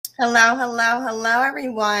Hello, hello, hello,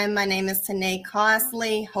 everyone. My name is Tanae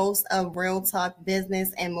Costley, host of Real Talk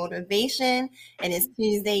Business and Motivation, and it's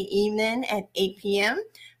Tuesday evening at 8 p.m.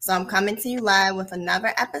 So I'm coming to you live with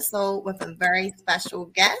another episode with a very special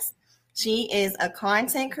guest. She is a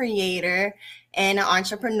content creator and an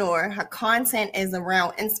entrepreneur. Her content is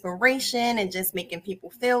around inspiration and just making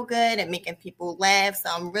people feel good and making people laugh. So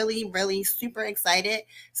I'm really, really super excited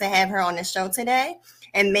to have her on the show today.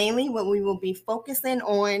 And mainly what we will be focusing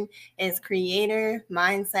on is creator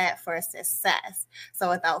mindset for success. So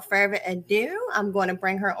without further ado, I'm going to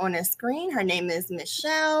bring her on the screen. Her name is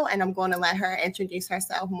Michelle, and I'm going to let her introduce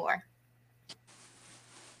herself more.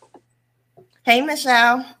 Hey,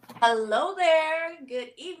 Michelle. Hello there.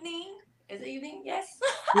 Good evening. Is it evening? Yes.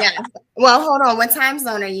 Yes. Well, hold on. What time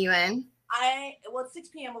zone are you in? It's 6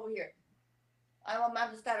 p.m. over here. I'm on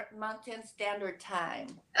Mountain Standard Time.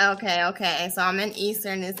 Okay. So I'm in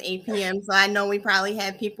Eastern. It's 8 p.m. So I know we probably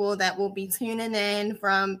have people that will be tuning in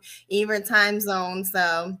from either time zone.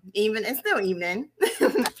 So even it's still evening.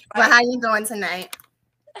 But Right? how you doing tonight?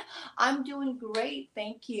 I'm doing great.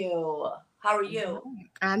 Thank you. How are you?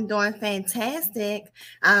 I'm doing fantastic.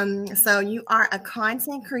 So you are a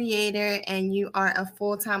content creator and you are a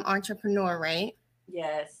full-time entrepreneur, right?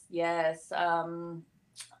 Yes, yes.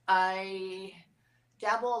 I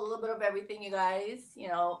dabble a little bit of everything, you guys.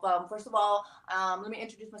 First of all, let me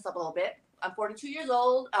introduce myself a little bit. I'm 42 years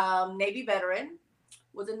old, Navy veteran,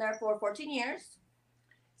 was in there for 14 years.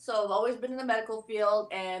 So I've always been in the medical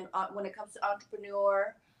field, and when it comes to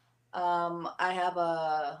entrepreneur, I have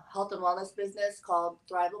a health and wellness business called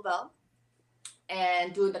Thrive Bell,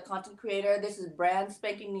 and doing the content creator. This is brand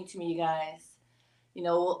spanking new to me, you guys. And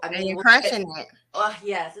you're crushing it. Oh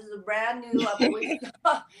yes, this is brand new. I've always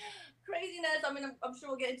craziness. I'm sure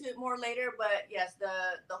we'll get into it more later, but yes,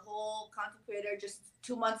 the whole content creator. Just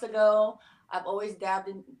 2 months ago, I've always dabbed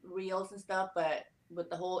in reels and stuff, but with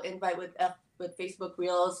the whole invite with Facebook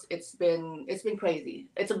Reels, it's been crazy.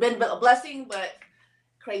 It's been a blessing, but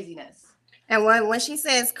craziness. And when she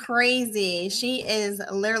says crazy, she is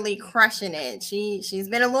literally crushing it. She's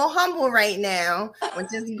been a little humble right now,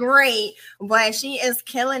 which is great, but she is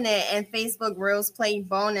killing it in Facebook Reels Play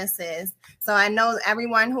bonuses. So I know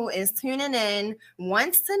everyone who is tuning in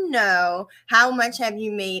wants to know how much have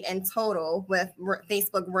you made in total with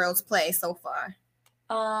Facebook Reels Play so far?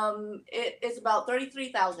 It is about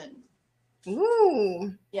 33,000.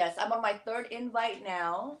 Ooh. Yes, I'm on my third invite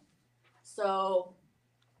now. So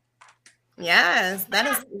Yes,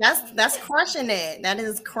 that's crushing it. That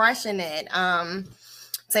is crushing it.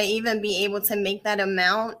 To even be able to make that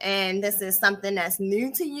amount, and this is something that's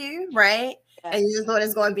new to you, right? And you yes, just thought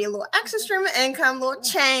it's going to be a little extra stream of income, a little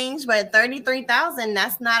change, but 33,000,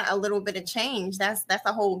 that's not a little bit of change. That's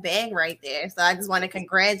a whole bag right there. So I just want to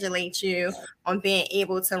congratulate you on being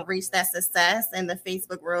able to reach that success in the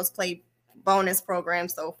Facebook Reels Play bonus program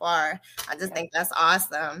so far. I just think that's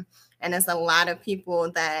awesome. And there's a lot of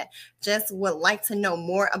people that just would like to know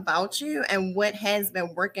more about you and what has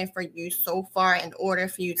been working for you so far in order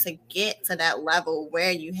for you to get to that level where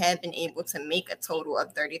you have been able to make a total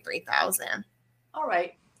of 33,000. all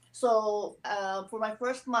right. So for my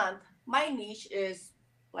first month, my niche is,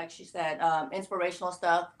 like she said, inspirational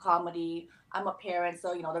stuff, comedy. I'm a parent,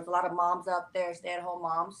 so there's a lot of moms out there, stay-at-home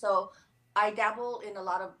moms. So I dabble in a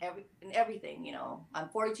lot of everything. I'm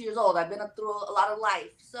 42 years old. I've been through a lot of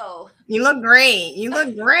life. So You look great. You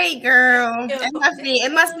look great, girl. thank It you.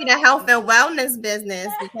 must be the health and wellness business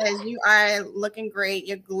because you are looking great.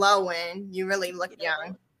 You're glowing. You really look Thank you.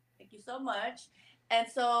 young. Thank you so much. And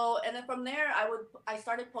then from there, I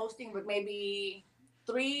started posting with maybe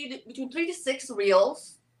between 3 to 6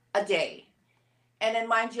 reels a day. And then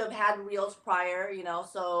mind you, I've had reels prior,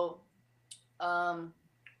 so um,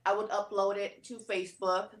 I would upload it to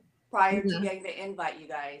Facebook prior to Mhm. getting the invite, you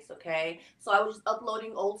guys. Okay, so I was just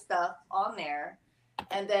uploading old stuff on there,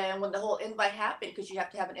 and then when the whole invite happened, because you have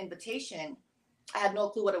to have an invitation, I had no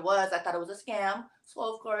clue what it was. I thought it was a scam. So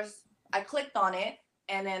of course I clicked on it,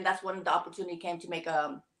 and then that's when the opportunity came to make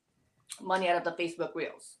money out of the Facebook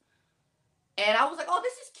Reels. And I was like, "Oh,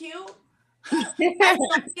 this is cute." I had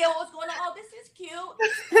no idea what was going on. Oh, this is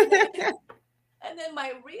cute. And then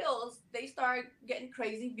my reels, they start getting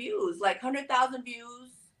crazy views, like 100,000 views.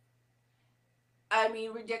 I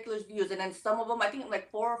mean, ridiculous views. And then some of them, I think like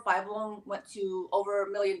 4 or 5 of them went to over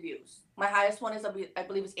 1 million views. My highest one is, I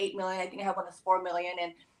believe, is 8 million. I think I have one that's 4 million,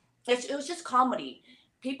 and it was just comedy.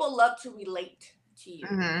 People love to relate to you,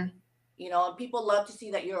 Mhm. and people love to see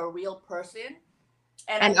that you're a real person.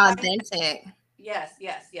 And I And find, authentic. yes,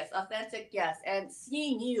 yes, yes, authentic, yes, and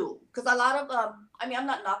seeing you, because a lot of I mean, I'm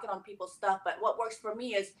not knocking on people's stuff, but what works for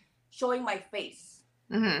me is showing my face,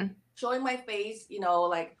 showing my face, you know,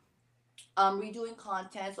 like redoing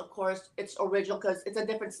contents. Of course, it's original because it's a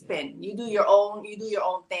different spin. You do your own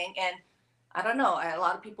thing, and I don't know. A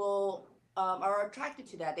lot of people are attracted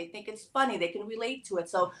to that. They think it's funny. They can relate to it.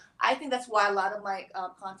 So I think that's why a lot of my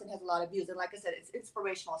content has a lot of views. And like I said, it's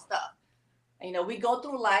inspirational stuff. And, you know, we go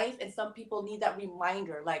through life, and some people need that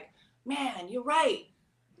reminder. Like, man, you're right.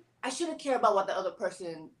 I shouldn't care about what the other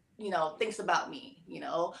person, you know, thinks about me. You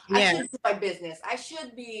know, I Yeah. should do my business. I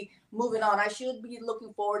should be moving on. I should be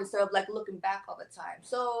looking forward instead of like looking back all the time.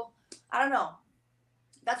 So I don't know.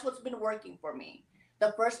 That's what's been working for me.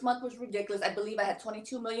 The first month was ridiculous. I believe I had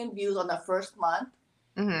 22 million views on the first month.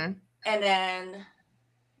 Mm-hmm. And then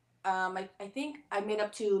I think I made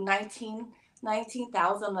up to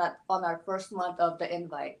 19,000 on our first month of the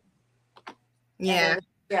invite. Yeah.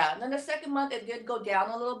 And then the second month it did go down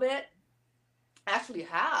a little bit. Actually,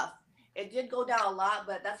 half. It did go down a lot,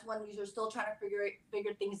 but that's when we were still trying to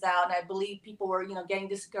figure things out. And I believe people were, you know, getting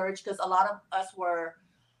discouraged because a lot of us were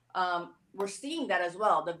seeing that as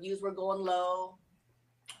well. The views were going low.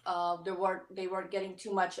 They weren't getting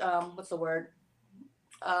too much. What's the word?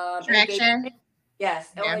 Traction. Engagement. Yes,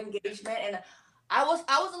 or Yeah. engagement. And I was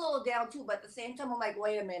a little down too, but at the same time, I'm like,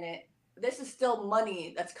 wait a minute, this is still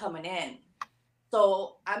money that's coming in.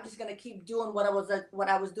 So I'm just gonna keep doing what I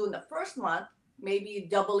was doing the first month, maybe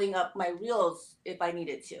doubling up my reels if I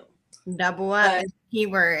needed to. Double up But is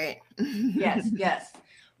keyword. yes, yes.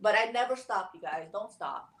 But I never stop, you guys. Don't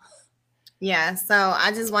stop. Yeah, so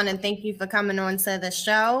I just want to thank you for coming on to the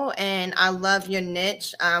show. And I love your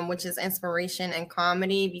niche, which is inspiration and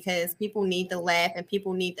comedy, because people need to laugh and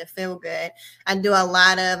people need to feel good. I do a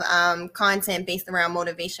lot of content based around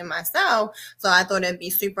motivation myself. So I thought it'd be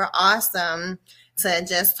super awesome to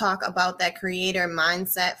just talk about that creator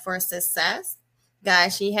mindset for success.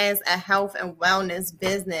 Guys, she has a health and wellness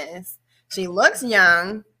business. She looks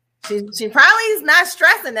young. She probably is not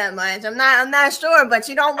stressing that much. I'm not sure, but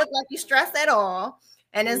you don't look like you stress at all.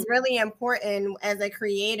 And it's really important as a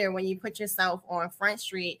creator when you put yourself on Front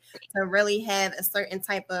Street to really have a certain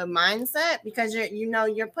type of mindset, because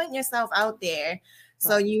you're putting yourself out there.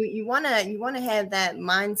 So Right. you wanna have that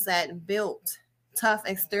mindset built, tough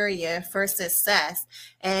exterior for success.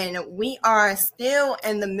 And we are still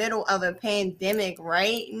in the middle of a pandemic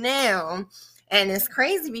right now. And it's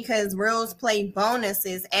crazy because Reels Play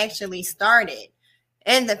bonuses actually started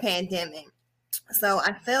in the pandemic. So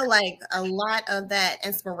I feel like a lot of that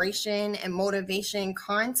inspiration and motivation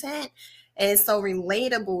content is so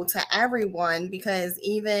relatable to everyone, because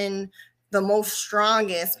even the most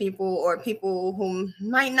strongest people, or people who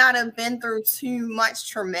might not have been through too much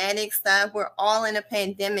traumatic stuff, we're all in a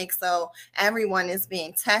pandemic. So everyone is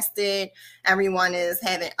being tested. Everyone is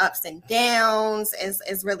having ups and downs.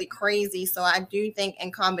 It's really crazy. So I do think,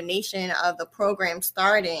 in combination of the program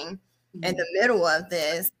starting in the middle of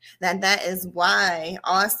this, that is why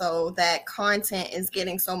also that content is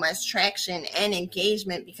getting so much traction and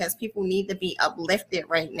engagement, because people need to be uplifted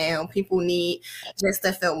right now. People need just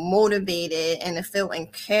to feel motivated and to feel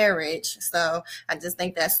encouraged. So I just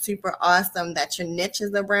think that's super awesome that your niche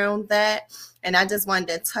is around that. And I just wanted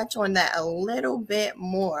to touch on that a little bit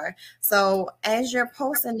more. So as you're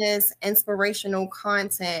posting this inspirational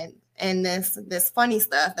content and this funny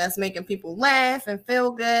stuff that's making people laugh and feel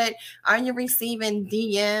good, are you receiving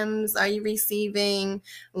DMs? Are you receiving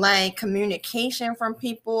like communication from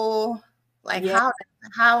people? Like Yeah.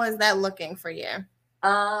 how is that looking for you?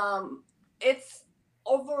 It's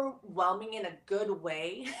overwhelming in a good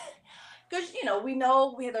way. Because you know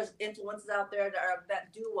there's influencers out there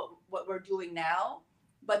that do what we're doing now,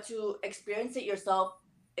 but to experience it yourself,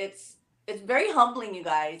 it's very humbling, you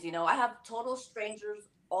guys. You know, I have total strangers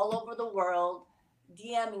all over the world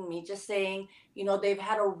DMing me, just saying, you know, they've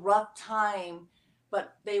had a rough time,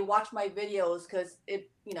 but they watch my videos because it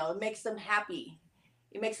makes them happy.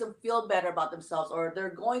 It makes them feel better about themselves, or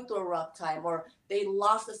they're going through a rough time, or they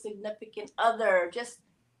lost a significant other. Just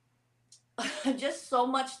so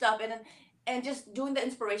much stuff. And just doing the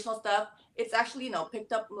inspirational stuff, it's actually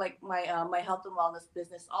picked up like my health and wellness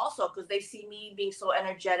business also, because they see me being so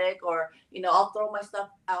energetic, or I'll throw my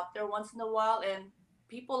stuff out there once in a while, and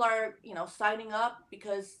people are signing up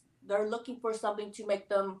because they're looking for something to make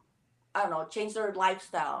them, I don't know, change their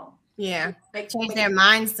lifestyle. Yeah. Change Make their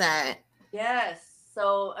mindset. Yes.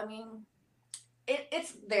 So I mean,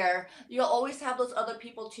 it's there. You'll always have those other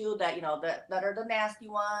people too that that are the nasty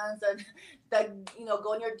ones, and that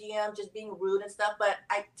go in your DM just being rude and stuff. But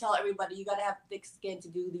I tell everybody, you gotta have thick skin to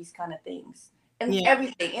do these kind of things, and Yeah.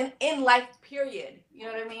 everything in life. Period. You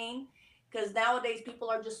know what I mean? Because nowadays people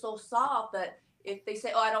are just so soft that if they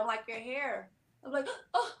say, "Oh, I don't like your hair," I'm like,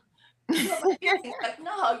 "Oh." to my feelings. Like,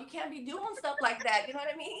 no, you can't be doing stuff like that. You know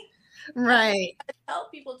what I mean? Right. I tell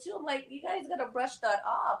people too. I'm like, you guys gotta brush that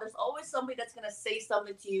off. There's always somebody that's gonna say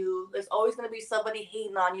something to you. There's always gonna be somebody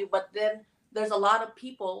hating on you. But then there's a lot of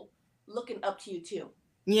people looking up to you too.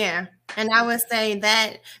 Yeah. And I would say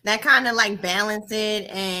that that kind of like balance it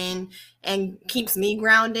and keeps me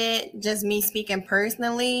grounded, just me speaking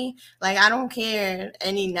personally. Like I don't care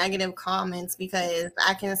any negative comments because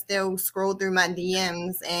I can still scroll through my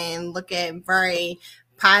DMs and look at very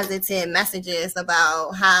positive messages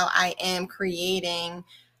about how I am creating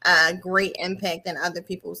a great impact in other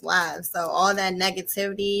people's lives. So all that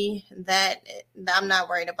negativity, that I'm not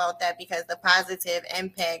worried about that because the positive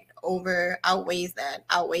impact over outweighs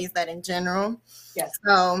that in general. Yes.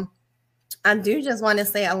 So I do just want to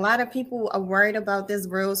say a lot of people are worried about this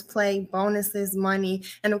rules play, bonuses, money.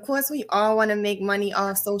 And of course, we all want to make money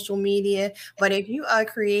off social media. But if you are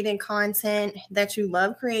creating content that you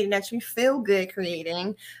love creating, that you feel good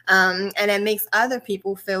creating, and it makes other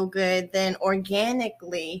people feel good, then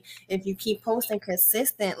organically, if you keep posting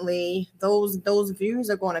consistently, those views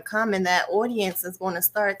are going to come and that audience is going to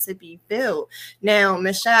start to be built. Now,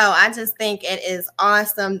 Michelle, I just think it is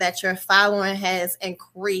awesome that your following has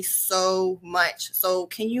increased so much. So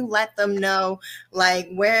can you let them know, like,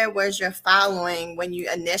 where was your following when you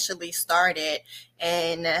initially started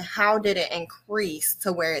and how did it increase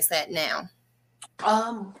to where it's at now?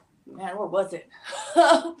 Man, where was it?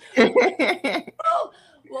 Oh,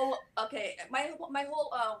 well, okay. My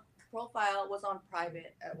whole profile was on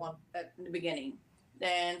private at the beginning.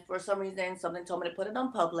 Then for some reason, something told me to put it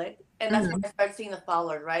on public, and that's when Mhm. I started seeing the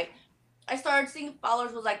followers. Right, I started seeing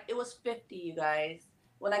followers was like it was 50. You guys,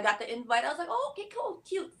 when I got the invite, I was like, oh, okay, cool,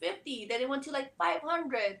 cute, 50. Then it went to like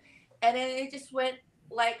 500, and then it just went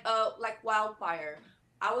like wildfire.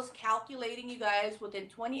 I was calculating, you guys, within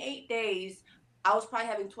 28 days, I was probably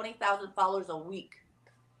having 20,000 followers a week.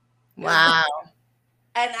 It was, Wow.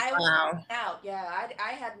 and I was Wow. out. Yeah,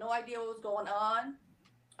 I had no idea what was going on.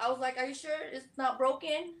 I was like, "Are you sure it's not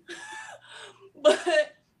broken?"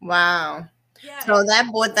 But Wow. yeah, So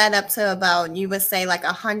that brought that up to about, you would say, like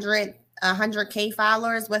a hundred K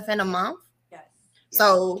followers within a month. yes, yes.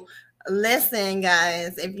 So, listen,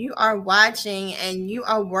 guys, if you are watching and you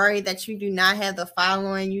are worried that you do not have the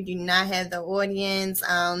following, you do not have the audience,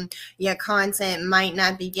 your content might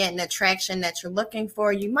not be getting the traction that you're looking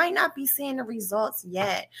for, you might not be seeing the results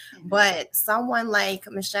yet. But someone like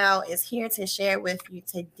Michelle is here to share with you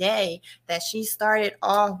today that she started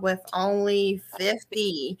off with only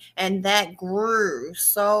 50 and that grew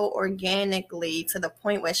so organically to the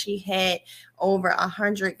point where she had over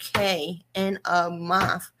 100K in a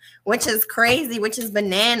month, which is crazy, which is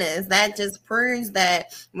bananas. That just proves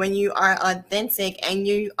that when you are authentic and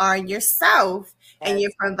you are yourself and Yes.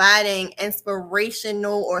 you're providing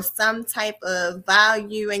inspirational or some type of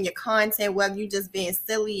value in your content, whether you just being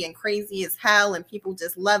silly and crazy as hell and people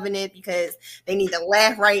just loving it because they need to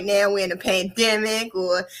laugh right now, we're in a pandemic,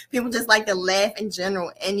 or people just like to laugh in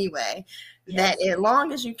general anyway, that Yes. as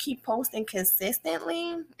long as you keep posting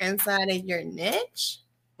consistently inside of your niche,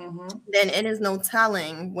 Mm-hmm. then it is no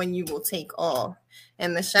telling when you will take off.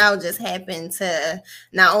 And Michelle just happened to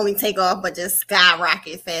not only take off, but just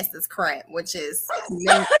skyrocket fast as crap, which is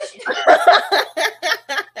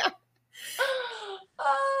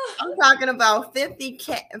I'm talking about 50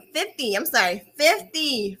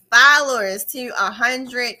 followers to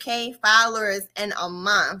 100K followers in a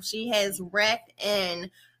month. She has racked in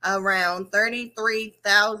around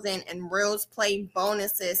 33,000 in Reels Play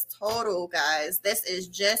bonuses total, guys. This is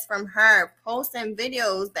just from her posting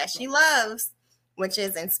videos that she loves, which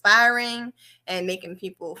is inspiring and making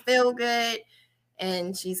people feel good.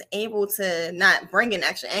 And she's able to not bring in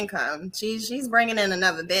extra income. She's bringing in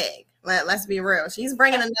another bag. Let's be real. She's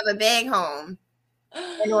bringing another bag home.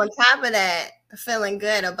 And on top of that, feeling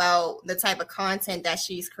good about the type of content that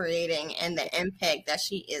she's creating and the impact that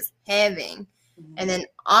she is having. And then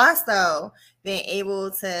also being able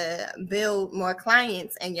to build more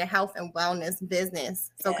clients in your health and wellness business.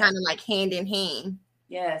 So kind of like hand in hand.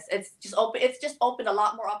 Yes, it's just open. It's just opened a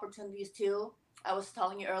lot more opportunities too. I was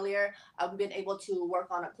telling you earlier, I've been able to work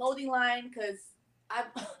on a clothing line because I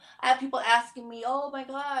I have people asking me, "Oh my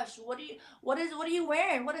gosh, what are you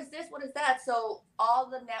wearing? What is this? What is that?" So all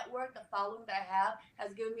the network, the following that I have,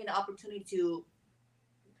 has given me an opportunity to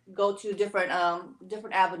go to different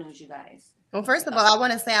avenues. You guys, Well, first of all, I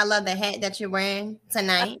want to say I love the hat that you're wearing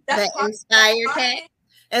tonight. that's The part. That's inspired part of hat.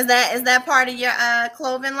 it. Is that part of your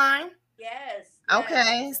clothing line? Yes,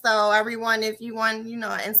 Okay, so everyone, if you want,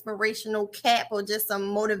 an inspirational cap or just some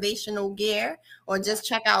motivational gear, or just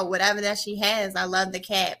check out whatever that she has. I love the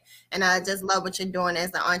cap, and I just love what you're doing as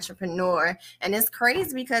an entrepreneur. And it's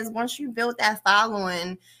crazy because once you build that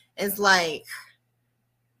following, it's like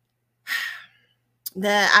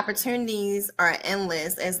the opportunities are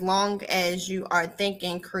endless as long as you are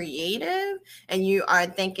thinking creative and you are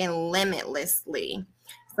thinking limitlessly.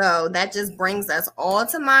 So that just brings us all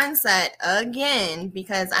to mindset again,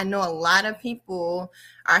 because I know a lot of people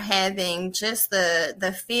are having just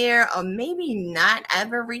the fear of maybe not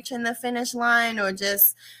ever reaching the finish line, or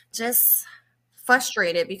just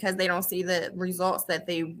frustrated because they don't see the results that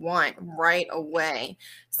they want right away.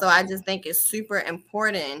 So I just think it's super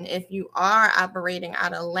important, if you are operating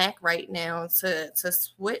out of lack right now, to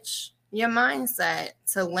switch your mindset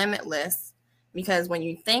to limitless, because when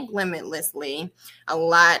you think limitlessly, a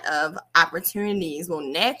lot of opportunities will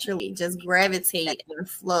naturally just gravitate and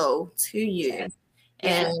flow to you.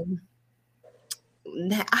 Yeah. And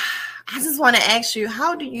I just want to ask you,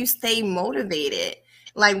 how do you stay motivated?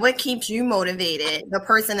 Like, what keeps you motivated? The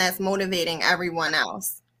person that's motivating everyone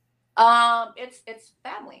else. It's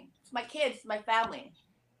family. It's my kids, my family.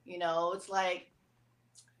 It's like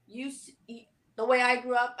you the way I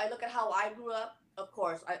grew up. I look at how I grew up. Of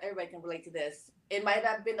course, everybody can relate to this. It might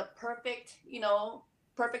have been a perfect,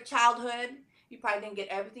 perfect childhood. You probably didn't get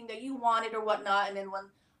everything that you wanted or whatnot. And then when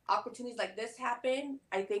opportunities like this happen,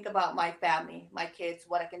 I think about my family, my kids,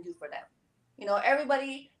 what I can do for them.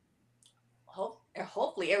 Everybody,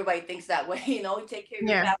 hopefully everybody thinks that way. You take care of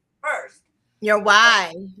your Yeah. family first. Your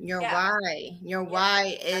why, Yeah. your Yeah.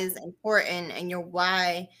 why is important, and your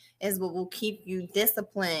why is what will keep you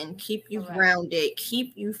disciplined, keep you Correct. grounded,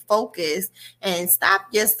 keep you focused, and stop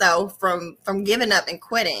yourself from giving up and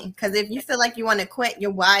quitting. Because if you feel like you want to quit,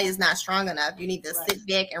 your why is not strong enough. You need to Right. sit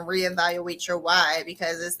back and reevaluate your why,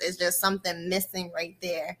 because it's just something missing right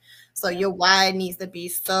there. So your why needs to be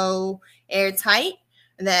so airtight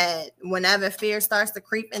that whenever fear starts to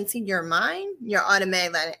creep into your mind, you're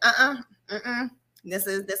automatically like, this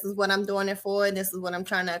is what I'm doing it for. This is what I'm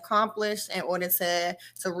trying to accomplish in order to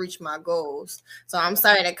reach my goals. So I'm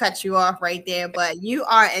sorry to cut you off right there, but you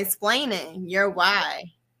are explaining your why.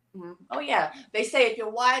 Mm-hmm. Oh yeah, they say if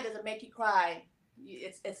your why doesn't make you cry,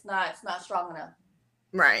 it's not strong enough.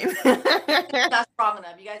 Right. It's not strong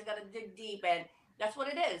enough. You guys got to dig deep, and that's what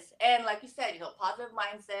it is. And like you said, positive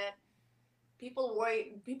mindset. People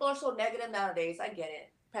worry. People are so negative nowadays. I get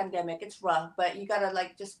it. Pandemic, it's rough, but you gotta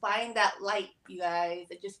like just find that light, you guys,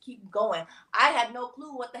 and just keep going. I had no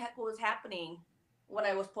clue what the heck was happening when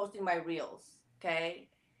I was posting my reels. Okay,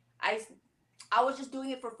 I I was just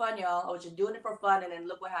doing it for fun, y'all. I was just doing it for fun, and then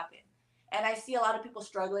look what happened. And I see a lot of people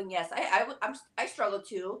struggling. Yes, I struggle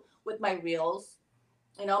too with my reels.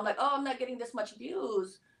 I'm like, oh, I'm not getting this much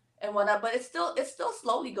views and whatnot, but it's still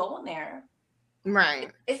slowly going there. Right.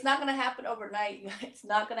 It's not gonna happen overnight. It's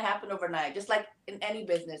not gonna happen overnight. Just like in any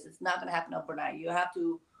business, it's not gonna happen overnight. You have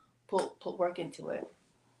to put work into it.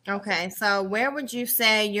 Okay. So where would you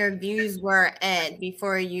say your views were at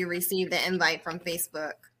before you received the invite from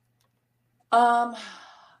Facebook? Um,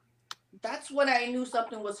 that's when I knew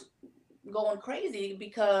something was going crazy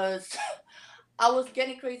because I was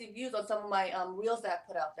getting crazy views on some of my reels that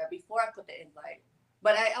I put out there before I put the invite.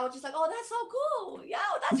 But I was just like, oh, that's so cool. Yo,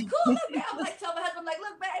 that's cool. Look, yeah. I'm like, tell my husband, like,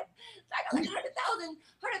 look, babe, I got like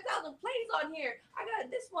 100,000 plays on here. I got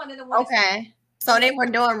this one. And then when Okay. So they were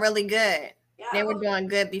doing really good. yeah, They were doing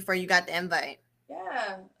good before you got the invite.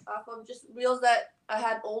 yeah, off of just reels that I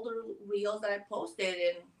had older reels that I posted.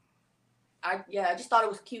 And I just thought it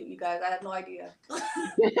was cute, you guys. I had no idea.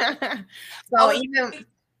 So even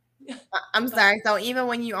I'm sorry. So even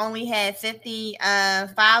when you only had 50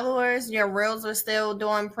 followers, your reels were still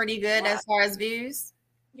doing pretty good Yeah. as far as views.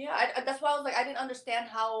 Yeah, that's why I was like, I didn't understand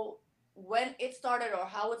how when it started or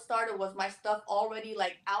how it started. Was my stuff already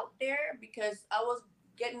like out there? Because I was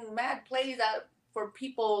getting mad plays out for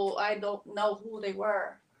people I don't know who they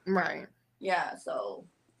were. Right. Yeah, so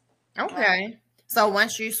Okay. So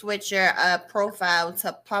once you switch your profile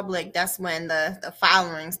to public, that's when the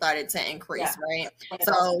following started to increase, yeah, right?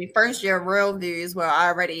 So first your real views were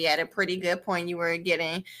already at a pretty good point. You're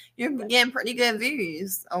getting pretty good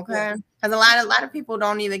views, okay? Because a lot of people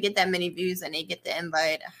don't even get that many views and they get the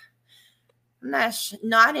invite.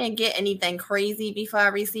 No, I didn't get anything crazy before I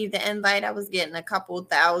received the invite. I was getting a couple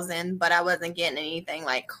thousand, but I wasn't getting anything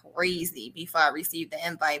like crazy before I received the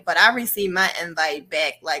invite. But I received my invite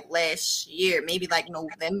back like last year, maybe like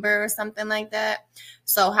November or something like that.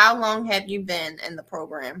 So how long have you been in the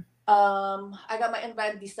program? I got my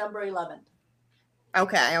invite December 11th.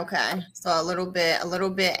 Okay. So a little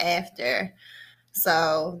bit after.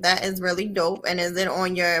 So that is really dope. And is it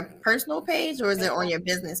on your personal page or is it on your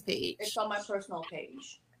business page? It's on my personal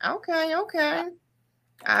page. Okay, okay.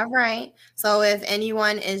 All right. So if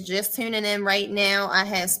anyone is just tuning in right now, I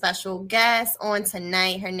have special guest on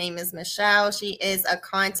tonight. Her name is Michelle. She is a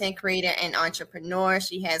content creator and entrepreneur.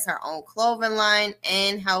 She has her own clothing line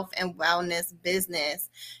and health and wellness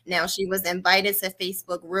business. Now, she was invited to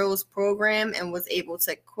Facebook Reels program and was able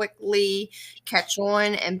to quickly catch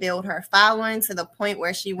on and build her following to the point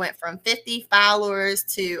where she went from 50 followers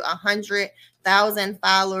to 100,000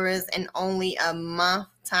 followers in only a month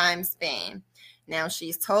time span. Now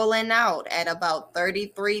she's totaling out at about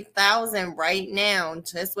 33,000 right now,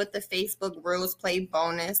 just with the Facebook Rules Play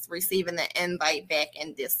bonus, receiving the invite back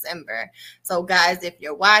in December. So guys, if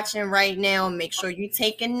you're watching right now, make sure you're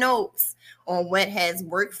taking notes on what has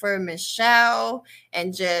worked for Michelle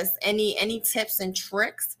and just any tips and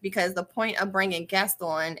tricks, because the point of bringing guests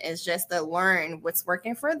on is just to learn what's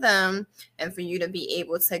working for them and for you to be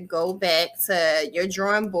able to go back to your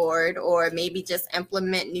drawing board or maybe just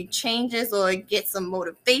implement new changes or get some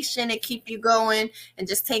motivation to keep you going and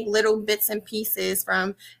just take little bits and pieces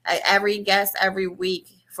from every guest every week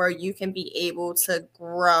for you can be able to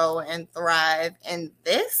grow and thrive in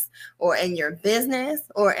this or in your business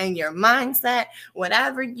or in your mindset,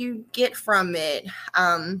 whatever you get from it.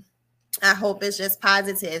 I hope it's just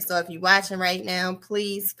positive. So if you're watching right now,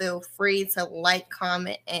 please feel free to like,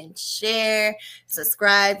 comment, and share.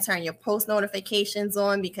 Subscribe, turn your post notifications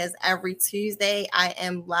on because every Tuesday I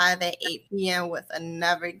am live at 8 p.m. with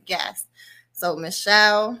another guest. So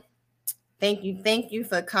Michelle, thank you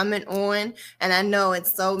for coming on. And I know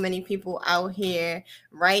it's so many people out here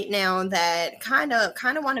right now that kind of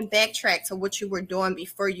want to backtrack to what you were doing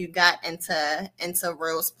before you got into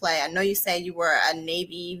Reels Play. I know you said you were a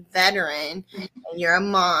Navy veteran and you're a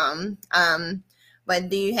mom. But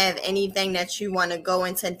do you have anything that you want to go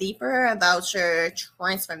into deeper about your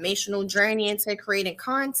transformational journey into creating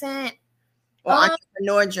content or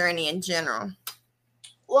entrepreneur journey in general?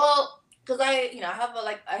 Well, because I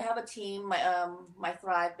have a team, my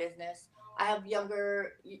Thrive business. I have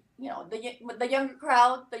younger, the younger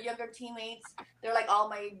crowd, the younger teammates. They're like all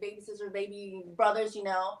my baby sister, baby brothers,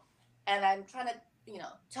 and I'm trying to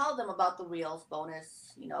tell them about the Reels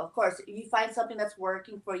bonus. Of course, if you find something that's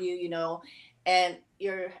working for you, and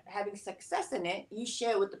you're having success in it, you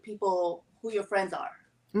share it with the people who your friends are,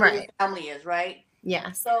 right? Who your family is, right?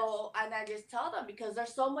 Yeah. So, and I just tell them because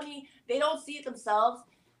there's so many, they don't see it themselves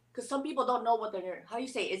because some people don't know what they're. How do you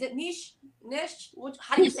say? Is it niche?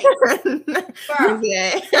 How do you say it? Girl.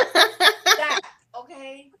 Yeah. That,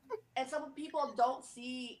 okay. And some people don't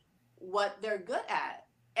see what they're good at,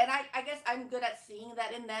 and I guess I'm good at seeing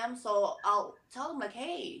that in them. So I'll tell them like,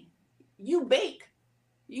 hey, you bake,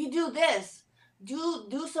 you do this,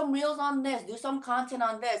 do some reels on this, do some content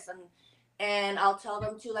on this, and I'll tell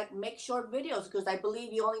them to like make short videos because I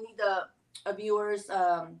believe you only need a viewer's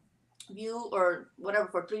view or whatever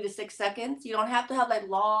for 3 to 6 seconds. You don't have to have like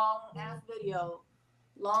long ass video,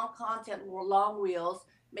 long content, or long reels.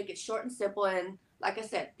 Make it short and simple, and like I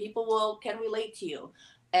said, people can relate to you.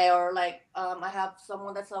 Or like I have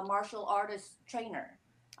someone that's a martial artist trainer.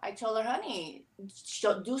 I told her, honey,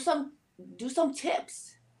 do some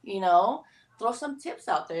tips. Throw some tips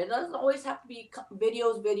out there. It doesn't always have to be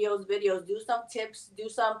videos. Do some tips. Do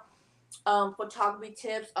some photography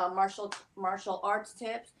tips, martial arts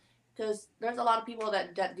tips, because there's a lot of people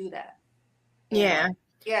that do that. Yeah.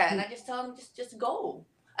 Yeah, and I just tell them just go.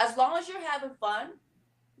 As long as you're having fun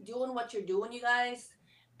doing what you're doing, you guys,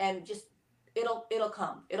 and just it'll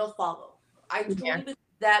come. It'll follow. I truly believe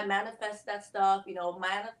that. Manifest that stuff,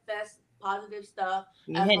 manifest positive stuff.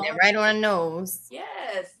 You hitting it right on the nose.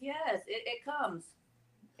 Yes, it comes.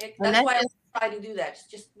 That's why I try to do that.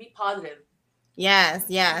 Just be positive. Yes.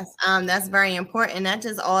 That's very important. That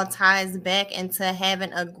just all ties back into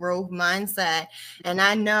having a growth mindset. And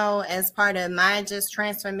I know as part of my just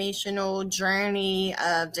transformational journey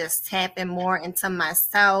of just tapping more into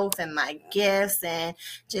myself and my gifts and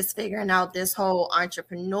just figuring out this whole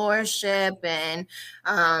entrepreneurship and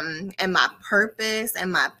my purpose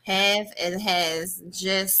and my path, it has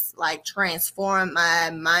just like transformed my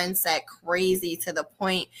mindset crazy to the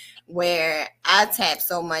point where I tap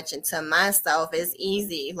so much into myself. It's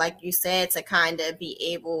easy, like you said, to kind of be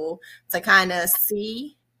able to kind of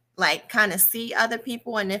see other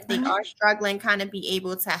people, and if they are struggling, kind of be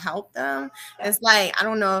able to help them. It's like, I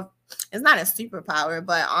don't know if it's not a superpower,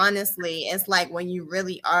 but honestly, it's like when you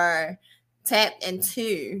really are tapped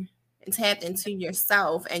into tapped into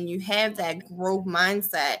yourself and you have that growth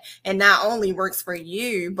mindset, it not only works for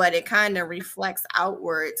you, but it kind of reflects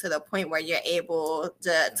outward to the point where you're able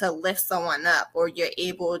to lift someone up, or you're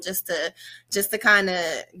able just to kind of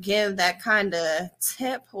give that kind of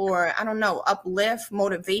tip, or I don't know, uplift,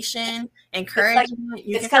 motivation, encouragement.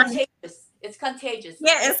 You It's can kind of, contagious. It's contagious.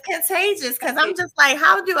 yeah, it's contagious, because I'm just like,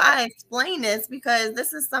 how do I explain this? Because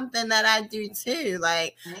this is something that I do too.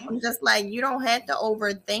 Like, I'm just like, you don't have to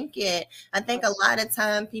overthink it. I think a lot of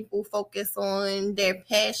time people focus on their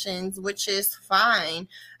passions, which is fine.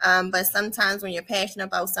 But sometimes when you're passionate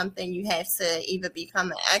about something, you have to either become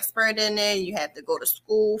an expert in it, you have to go to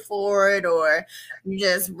school for it, or you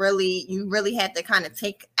really have to kind of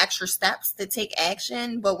take extra steps to take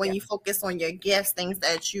action. But when you focus on your gifts, things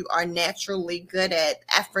that you are naturally good at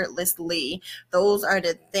effortlessly, those are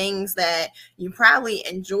the things that you probably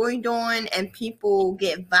enjoy doing, and people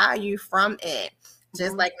get value from it.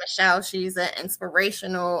 Just like Michelle, she's an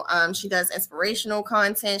inspirational, she does inspirational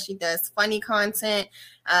content, she does funny content.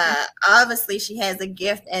 Obviously she has a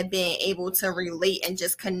gift at being able to relate and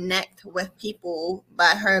just connect with people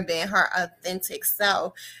by her being her authentic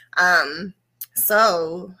self.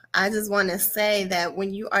 So I just want to say that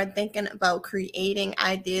when you are thinking about creating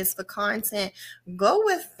ideas for content, go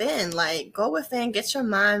within, get your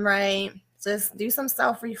mind right. Just do some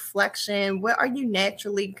self-reflection. What are you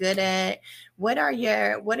naturally good at? What are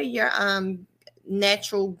your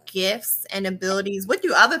natural gifts and abilities? What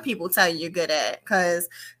do other people tell you you're good at? Because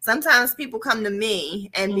sometimes people come to me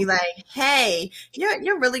and be like, "Hey,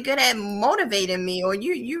 you're really good at motivating me, or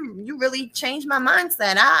you really changed my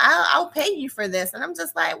mindset. I'll pay you for this." And I'm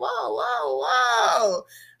just like, "Whoa, whoa, whoa."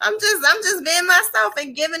 I'm just being myself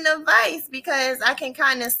and giving advice, because I can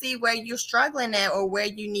kind of see where you're struggling at, or where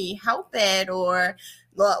you need help at, or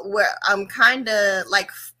where I'm kind of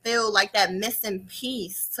like feel like that missing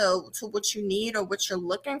piece to what you need or what you're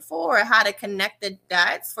looking for, or how to connect the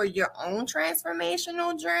dots for your own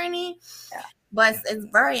transformational journey. Yeah. But it's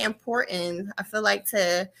very important, I feel like,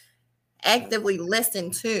 to actively listen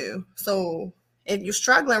too. So if you're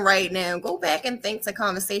struggling right now, go back and think to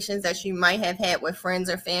conversations that you might have had with friends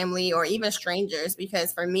or family, or even strangers,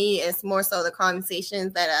 because for me, it's more so the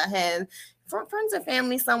conversations that I have from friends and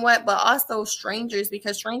family somewhat, but also strangers,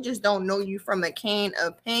 because strangers don't know you from a can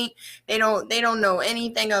of paint. They don't know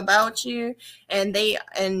anything about you, and they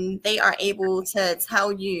are able to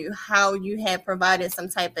tell you how you have provided some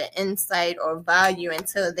type of insight or value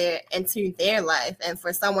into their life. And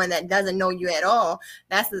for someone that doesn't know you at all,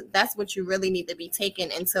 that's what you really need to be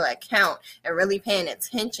taking into account and really paying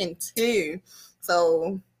attention to.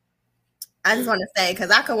 So I just want to say, because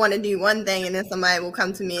I could want to do one thing and then somebody will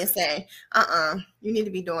come to me and say, you need to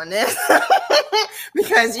be doing this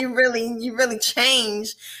because you really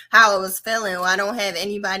changed how I was feeling. Well, I don't have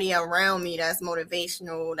anybody around me that's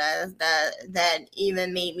motivational, that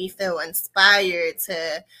even made me feel inspired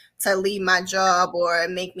to leave my job, or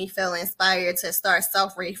make me feel inspired to start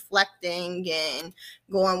self-reflecting and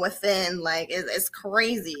going within. Like, it's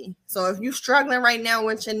crazy. So if you're struggling right now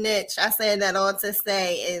with your niche, I said that all to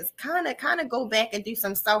say is kind of go back and do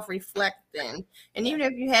some self-reflecting. And even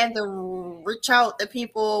if you have to reach out to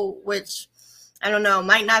people, which I don't know,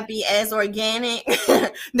 might not be as organic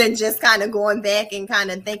than just kind of going back and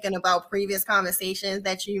kind of thinking about previous conversations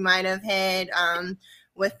that you might have had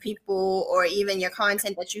with people, or even your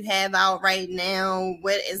content that you have out right now.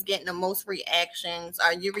 What is getting the most reactions?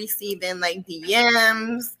 Are you receiving like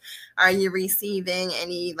DMs? Are you receiving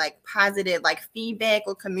any like positive like feedback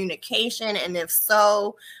or communication? And if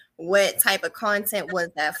so, what type of content was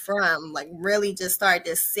that from? Like, really just start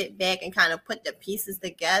to sit back and kind of put the pieces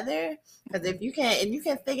together. Because if you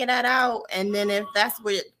can figure that out, and then if that's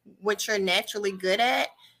what you're naturally good at,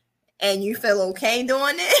 and you feel okay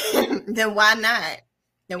doing it, then why not?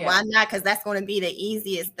 Why not? Because that's going to be the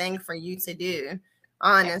easiest thing for you to do,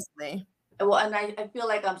 honestly. Well, and I feel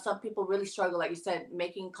like some people really struggle, like you said,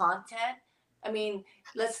 making content. I mean,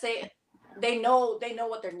 let's say they know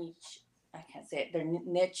what their niche. I can't say it. Their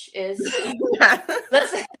niche is.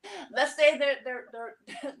 let's say they're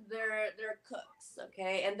cooks,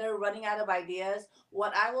 okay, and they're running out of ideas.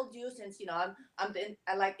 What I will do, since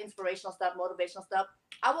I like inspirational stuff, motivational stuff,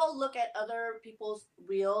 I will look at other people's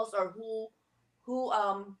reels, or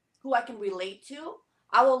who I can relate to.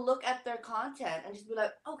 I will look at their content and just be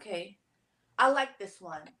like, okay, I like this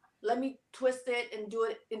one. Let me twist it and do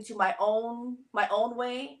it into my own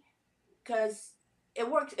way, because it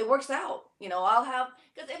works. It works out. I'll have,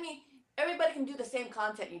 because I mean, everybody can do the same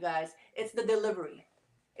content, you guys. It's the delivery.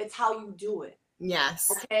 It's how you do it. Yes.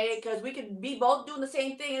 Okay, because we could be both doing the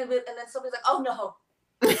same thing, and then somebody's like, "Oh no,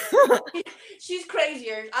 She's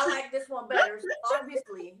crazier. I like this one better,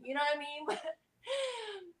 obviously. You know what I mean?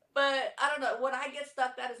 But I don't know. When I get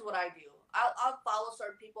stuck, that is what I do. I'll follow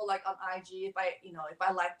certain people like on IG if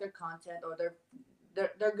I like their content or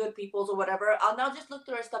they're good peoples or whatever. I'll now just look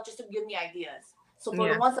through their stuff just to give me ideas. So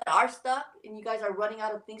for the ones that are stuck and you guys are running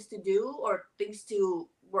out of things to do or things to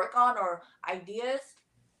work on or ideas,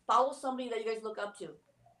 follow somebody that you guys look up to.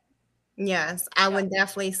 Yes, I would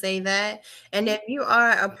definitely say that. And if you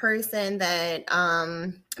are a person that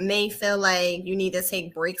may feel like you need to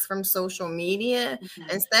take breaks from social media,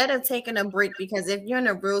 instead of taking a break, because if you're in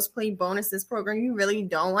a Reels Play Bonuses program, you really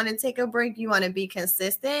don't want to take a break. You want to be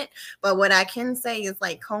consistent. But what I can say is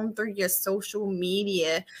like comb through your social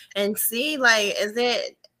media and see like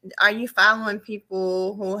are you following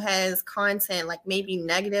people who has content like maybe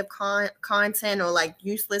negative content or like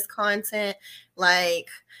useless content? Like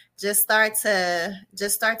just start to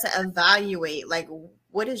evaluate like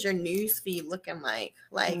what is your news feed looking like?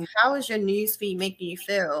 Like how is your news feed making you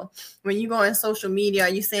feel when you go on social media? Are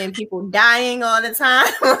you seeing people dying all the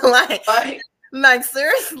time? Like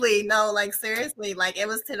seriously, no, like seriously, like it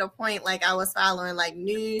was to the point like I was following like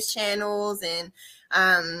news channels and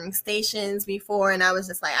stations before, and I was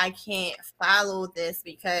just like, I can't follow this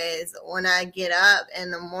because when I get up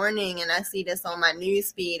in the morning and I see this on my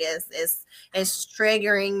news feed, it's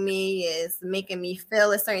triggering me, it's making me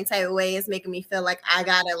feel a certain type of way, it's making me feel like I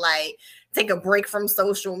gotta like take a break from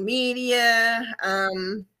social media.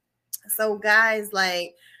 So guys,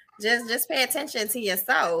 like just pay attention to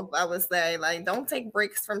yourself. I would say, like, don't take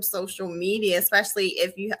breaks from social media, especially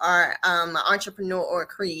if you are an entrepreneur or a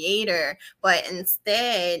creator, but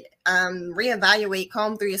instead reevaluate,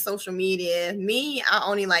 comb through your social media. Me, I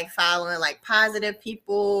only like following like positive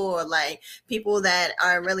people or like people that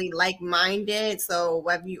are really like-minded. So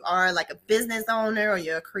whether you are like a business owner or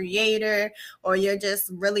you're a creator or you're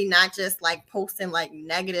just really not just like posting like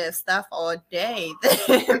negative stuff all day,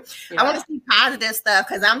 I want to see positive stuff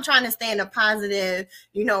because I'm trying to stay in a positive,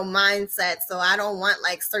 mindset. So I don't want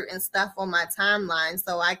like certain stuff on my timeline.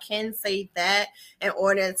 So I can say that in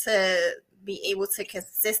order to be able to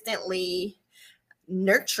consistently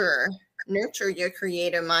nurture your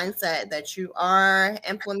creator mindset that you are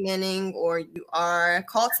implementing or you are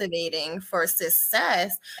cultivating for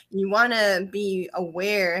success. You want to be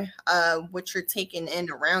aware of what you're taking in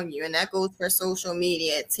around you, and that goes for social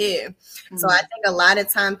media too. So I think a lot of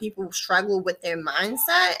time people struggle with their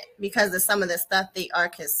mindset because of some of the stuff they are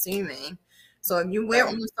consuming. So if you wear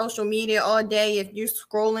on social media all day, if you're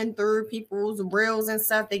scrolling through people's reels and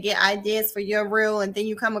stuff to get ideas for your reel, and then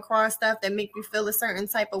you come across stuff that make you feel a certain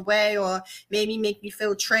type of way, or maybe make you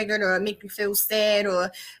feel triggered or make you feel sad,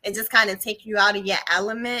 or it just kind of take you out of your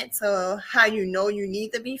element to how you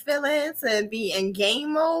need to be feeling to be in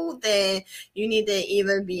game mode, then you need to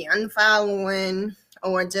either be unfollowing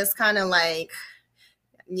or just kind of like,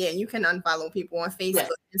 you can unfollow people on Facebook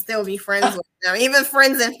and still be friends with them. Even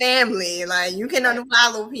friends and family, like you can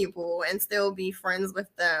unfollow people and still be friends with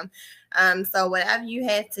them. So whatever you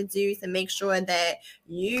have to do to make sure that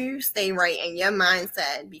you stay right in your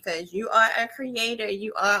mindset, because you are a creator,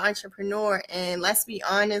 you are an entrepreneur, and let's be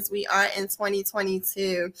honest, we are in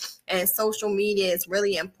 2022, and social media is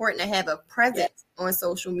really important to have a presence on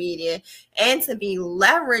social media and to be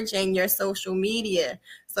leveraging your social media.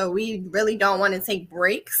 So we really don't want to take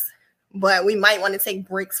breaks, but we might want to take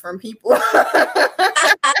breaks from people.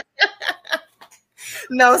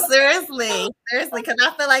 No, seriously, because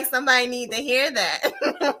I feel like somebody needs to hear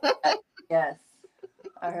that. Yes,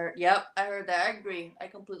 I heard that. I agree. I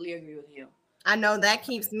completely agree with you. I know that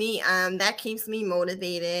keeps me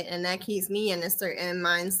motivated, and that keeps me in a certain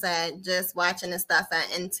mindset just watching the stuff I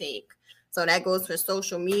intake. So that goes for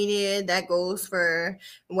social media, that goes for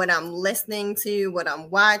what I'm listening to, what I'm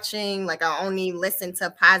watching. Like I only listen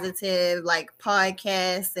to positive like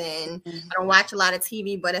podcasts, and I don't watch a lot of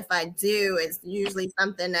TV, but if I do, it's usually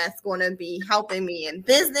something that's going to be helping me in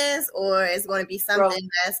business, or it's going to be something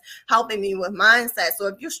that's helping me with mindset. So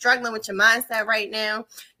if you're struggling with your mindset right now,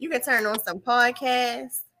 you can turn on some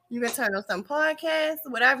podcasts.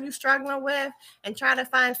 Whatever you're struggling with, and try to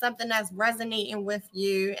find something that's resonating with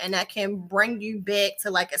you and that can bring you back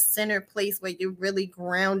to like a center place where you're really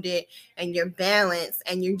grounded and you're balanced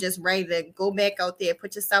and you're just ready to go back out there,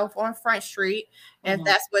 put yourself on Front Street. If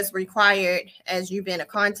that's what's required as you being a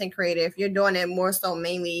content creator, if you're doing it more so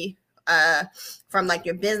mainly from like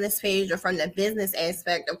your business page or from the business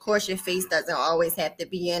aspect. Of course, your face doesn't always have to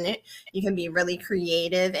be in it. You can be really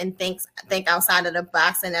creative and think outside of the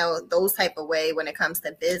box and those type of way when it comes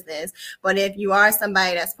to business. But if you are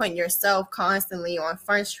somebody that's putting yourself constantly on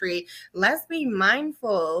Front Street, let's be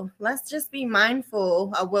mindful. Let's just be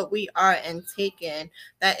mindful of what we are intaking.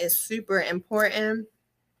 That is super important.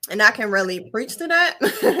 And I can really preach to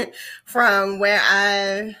that from where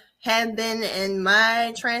I have been in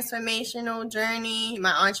my transformational journey,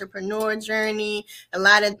 my entrepreneur journey. A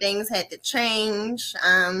lot of things had to change.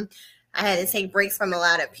 I had to take breaks from a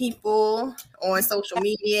lot of people on social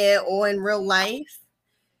media or in real life.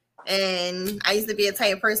 And I used to be a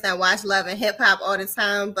type of person that watched Love and Hip Hop all the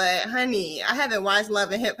time, but honey, I haven't watched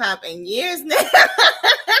Love and Hip Hop in years now.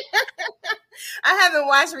 I haven't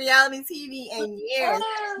watched reality TV in years.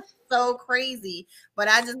 So crazy. But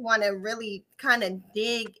I just want to really kind of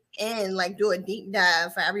dig in, like do a deep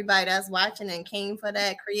dive for everybody that's watching and came for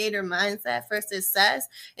that creator mindset for success.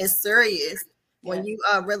 Is serious. When you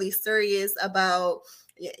are really serious about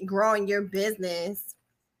growing your business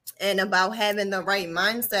and about having the right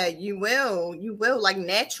mindset, you will like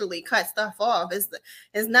naturally cut stuff off.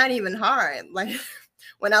 It's not even hard. Like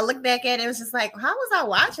when I look back at it, it was just like, how was I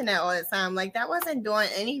watching that all the time? Like that wasn't doing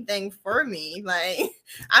anything for me. Like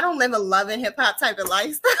I don't live a Love and Hip Hop type of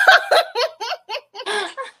lifestyle.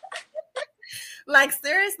 Like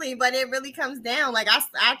seriously, but it really comes down. Like I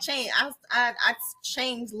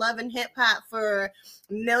changed Love and Hip Hop for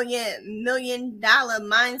million dollar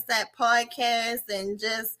mindset podcasts and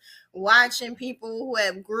just watching people who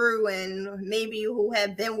have grew and maybe who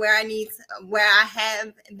have been where I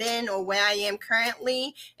have been or where I am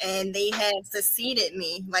currently, and they have succeeded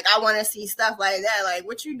me. Like I want to see stuff like that. Like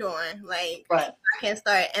what you doing? Like I can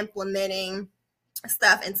start implementing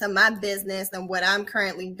stuff into my business and what I'm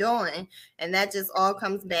currently doing, and that just all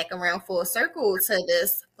comes back around full circle to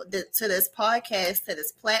this podcast, to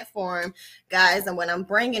this platform, guys. And what I'm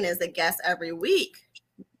bringing is a guest every week.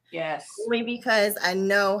 Yes. Only because I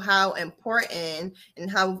know how important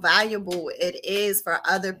and how valuable it is for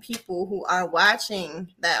other people who are watching,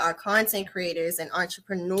 that are content creators and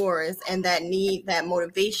entrepreneurs, and that need that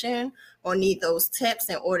motivation or need those tips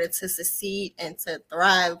in order to succeed and to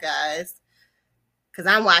thrive, guys. Because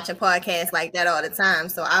I'm watching podcasts like that all the time.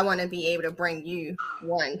 So I want to be able to bring you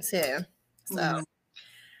one too. So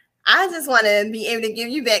I just want to be able to give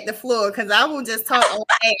you back the floor because I will just talk all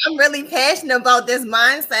day. I'm really passionate about this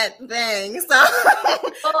mindset thing. So I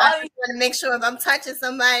just want to make sure if I'm touching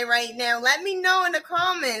somebody right now, let me know in the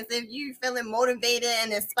comments if you feeling motivated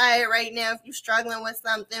and inspired right now, if you're struggling with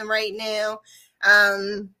something right now.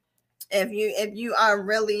 If you are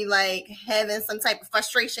really like having some type of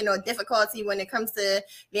frustration or difficulty when it comes to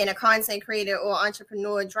being a content creator or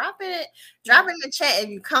entrepreneur, drop it in the chat if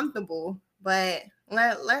you're comfortable. But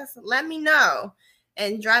let me know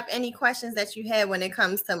and drop any questions that you have when it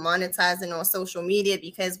comes to monetizing on social media,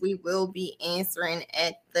 because we will be answering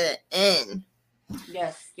at the end.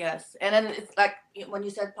 Yes. And then it's like when you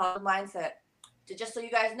said positive mindset, just so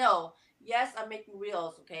you guys know, yes, I'm making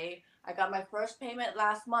reels, okay? I got my first payment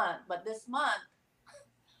last month, but this month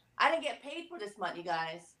I didn't get paid for this month, you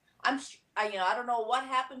guys. I don't know what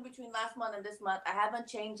happened between last month and this month. I haven't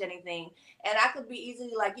changed anything, and I could be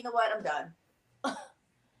easily like, you know what, I'm done.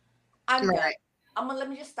 I'm done. Let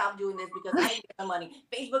me just stop doing this because I didn't get my money.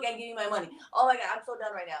 Facebook ain't giving me my money. Oh my God, I'm so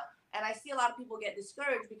done right now. And I see a lot of people get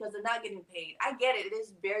discouraged because they're not getting paid. I get it. It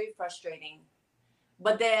is very frustrating.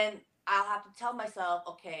 But then I'll have to tell myself,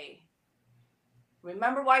 okay,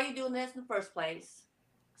 remember why you're doing this in the first place.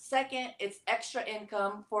 Second, it's extra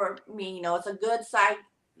income for me. You know, it's a good side.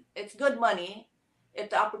 It's good money if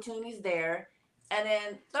the opportunity's there. And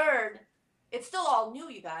then third, it's still all new,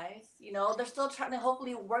 you guys. You know, they're still trying to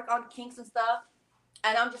hopefully work on kinks and stuff.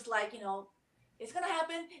 And I'm just like, you know, it's gonna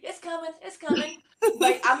happen. It's coming.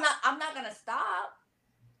 But I'm not gonna stop.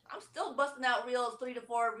 I'm still busting out reels, 3 to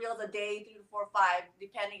 4 reels a day, 3 to 4, 5,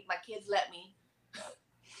 depending if my kids let me.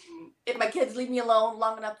 If my kids leave me alone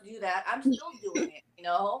long enough to do that, I'm still doing it. You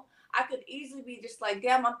know, I could easily be just like,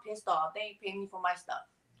 damn, I'm pissed off. They ain't paying me for my stuff.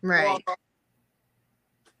 Right. Well,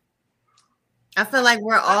 I feel like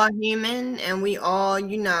we're all human and we all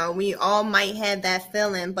might have that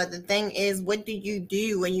feeling. But the thing is, what do you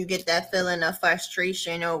do when you get that feeling of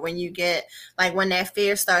frustration, or when you get like when that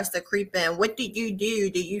fear starts to creep in? What do you do?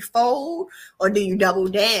 Do you fold or do you double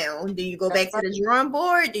down? Do you go back to the drawing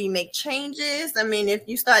board? Do you make changes? I mean, if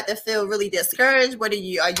you start to feel really discouraged, are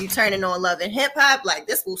you turning on Love and Hip Hop? Like,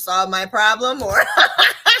 this will solve my problem? Or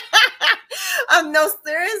no,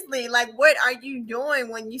 seriously, like what are you doing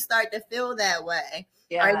when you start to feel that way?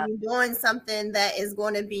 Are Yeah. you doing something that is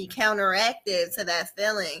going to be counteractive to that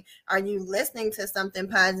feeling? Are you listening to something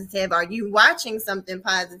positive? Are you watching something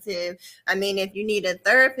positive? I mean, if you need a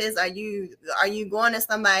therapist, are you going to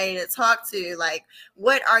somebody to talk to? Like,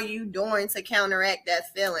 what are you doing to counteract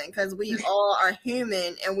that feeling? Because we all are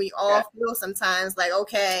human and we all Yeah. feel sometimes like,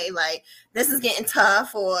 okay, like this is getting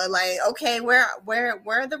tough, or like, okay, where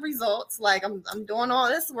are the results? Like I'm doing all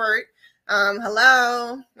this work.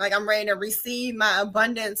 Hello, like I'm ready to receive my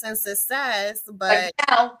abundance and success, Like but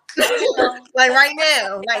now, right now. like Let's right now,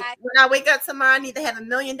 talk like about when I wake up tomorrow, I need to have $1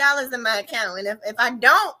 million in my account, and if I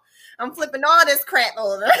don't, I'm flipping all this crap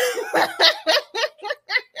over. right.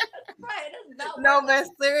 It's not No, working. but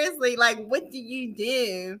seriously, like, what do you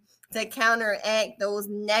do to counteract those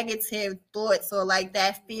negative thoughts, or like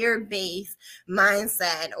that fear-based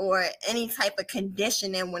mindset, or any type of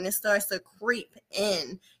conditioning when it starts to creep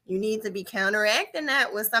in? You need to be counteracting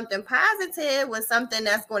that with something positive, with something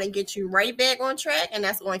that's going to get you right back on track, and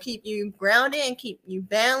that's going to keep you grounded and keep you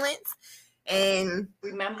balanced. And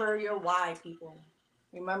Remember your why, people.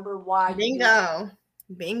 Remember why you do. bingo,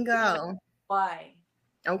 Remember bingo. why.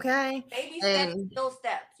 Okay. Baby steps, And still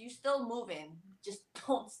steps. You still moving. Just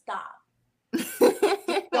don't stop.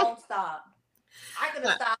 Don't stop. I could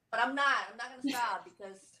have stopped, but I'm not. I'm not gonna stop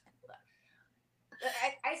because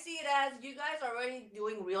I see it as you guys are already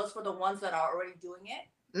doing reels for the ones that are already doing it,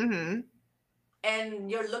 mm-hmm.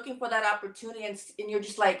 and you're looking for that opportunity, and you're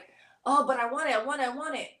just like, oh, but I want it, I want it, I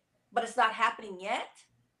want it, but it's not happening yet.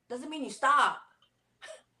 Doesn't mean you stop.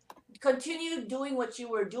 Continue doing what you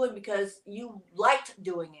were doing because you liked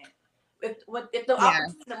doing it. If the Yeah.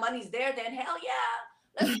 opportunity, the money's there, then hell yeah,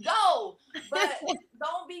 let's go. But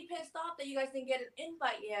don't be pissed off that you guys didn't get an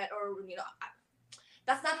invite yet, or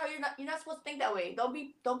that's not how you're not supposed to think that way. Don't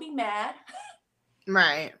be mad.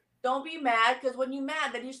 Right. Don't be mad because when you're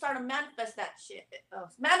mad, then you start to manifest that shit,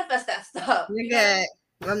 manifest that stuff. You're You know what I mean?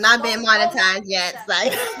 good. I'm not being Don't monetized manifest yet. that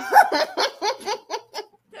Like,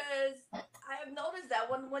 because I have noticed that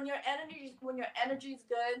when your energy is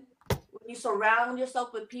good, when you surround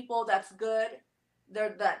yourself with people that's good,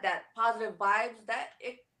 they're that positive vibes, that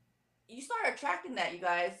it you start attracting that, you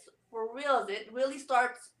guys. For reals, it really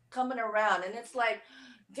starts coming around, and it's like,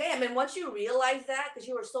 damn. And once you realize that, because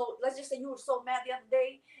you were so, let's just say you were so mad the other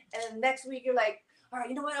day, and next week you're like, all right,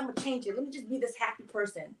 you know what? I'm gonna change it. Let me just be this happy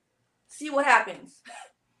person. See what happens.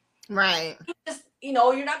 right. Just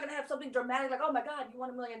you're not gonna have something dramatic like, oh my god, you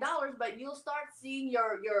won $1 million, but you'll start seeing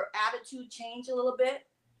your attitude change a little bit.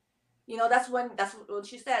 That's what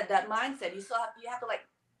she said, that mindset. You have to, like,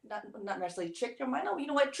 not necessarily trick your mind. No, you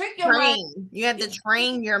know what? Trick your mind. Train. You have to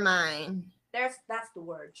train your mind. That's the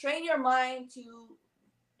word. Train your mind to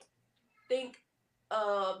think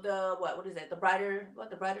of what is it? The brighter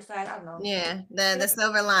side? I don't know. Yeah, the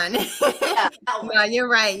silver lining. Yeah, that one. No, you're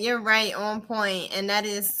right. You're right on point, and that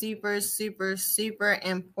is super, super, super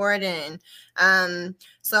important.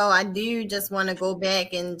 So I do just want to go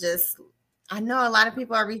back and just. I know a lot of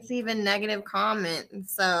people are receiving negative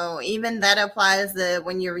comments, so even that applies to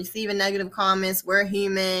when you're receiving negative comments. We're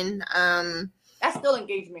human. That's still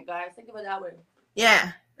engagement, guys. Think of it that way.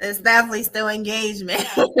 Yeah, it's definitely still engagement.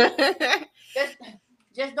 Yeah. Just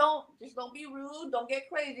just don't be rude. Don't get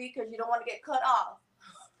crazy because you don't want to get cut off.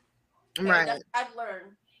 Okay, Right. that's what I've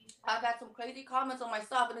learned. I've had some crazy comments on my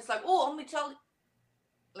stuff, and it's like, oh,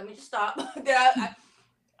 let me just stop. Then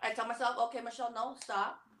I tell myself, okay, Michelle, no,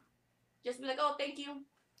 stop. Just be like, oh, thank you.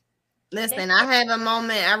 Thank Listen, you. I have a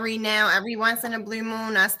moment every once in a blue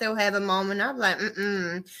moon. I still have a moment. I'm like,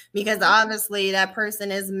 because obviously that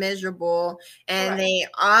person is miserable, and Correct. they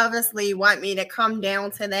obviously want me to come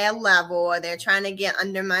down to their level, or they're trying to get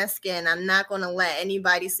under my skin. I'm not going to let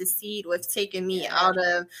anybody succeed with taking me Yeah. out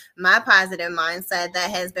of my positive mindset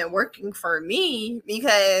that has been working for me,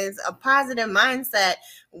 because a positive mindset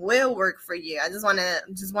will work for you. I just want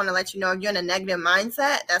to let you know, if you're in a negative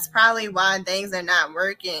mindset, that's probably why things are not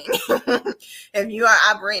working. If you are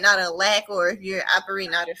operating out of lack, or if you're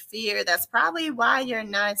operating out of fear, that's probably why you're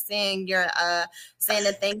not seeing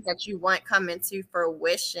the things that you want come into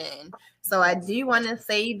fruition. So I Yes. do want to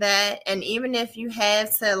say that. And even if you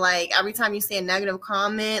have to, like, every time you see a negative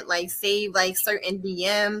comment, like, save like certain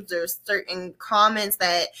DMs or certain comments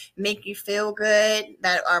that make you feel good,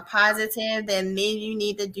 that are positive, then maybe you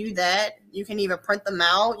need to do that. You can either print them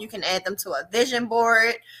out, you can add them to a vision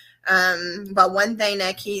board. But one thing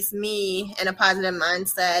that keeps me in a positive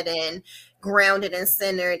mindset and grounded and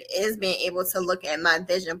centered is being able to look at my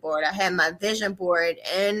vision board. I have my vision board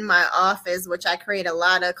in my office, which I create a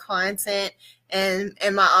lot of content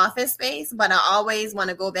in my office space, but I always want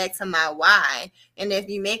to go back to my why. And if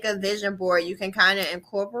you make a vision board, you can kind of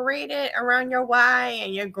incorporate it around your why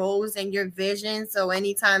and your goals and your vision. So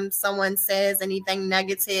anytime someone says anything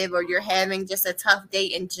negative or you're having just a tough day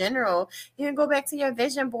in general, you can go back to your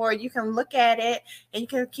vision board. You can look at it and you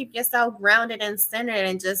can keep yourself grounded and centered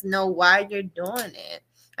and just know why you're doing it.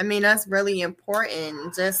 I mean, that's really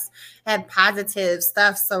important. Just have positive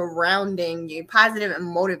stuff surrounding you, positive and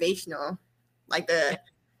motivational. Like the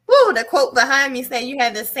quote behind me said, you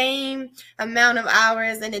have the same amount of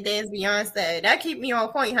hours in a day as Beyonce. That keep me on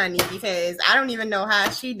point, honey, because I don't even know how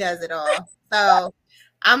she does it all. So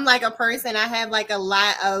I'm like a person, I have like a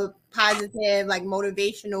lot of positive, like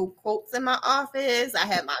motivational quotes in my office. I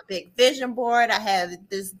have my big vision board. I have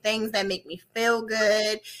these things that make me feel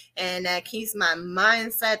good and that keeps my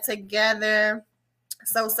mindset together.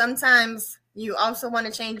 So sometimes you also want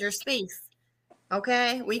to change your space.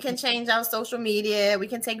 Okay, we can change our social media. We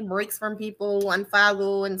can take breaks from people,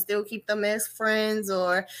 unfollow, and still keep them as friends,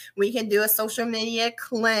 or we can do a social media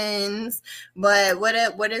cleanse. But what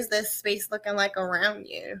is this space looking like around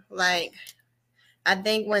you? Like, I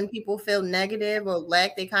think when people feel negative or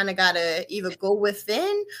lack, they kind of gotta either go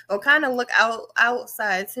within or kind of look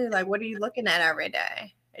outside too. Like, what are you looking at every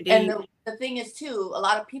day? Do And you? the thing is too, a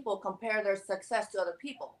lot of people compare their success to other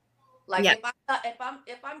people. Like Yeah, if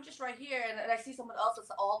I'm just right here and I see someone else that's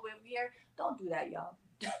all the way over here, don't do that, y'all.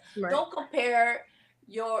 right, Don't compare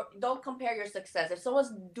your success. If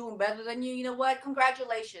someone's doing better than you, you know what?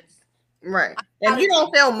 Congratulations. right. I'm If proud you of you.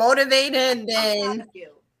 don't feel motivated, I'm proud then of you.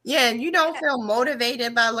 yeah, you don't Yeah. feel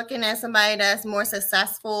motivated by looking at somebody that's more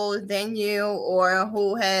successful than you or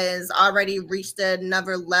who has already reached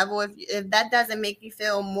another level. If that doesn't make you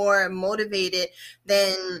feel more motivated,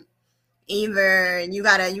 then either you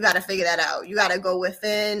gotta figure that out. You gotta go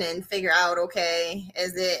within and figure out, okay,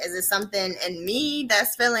 is it something in me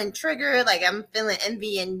that's feeling triggered, like I'm feeling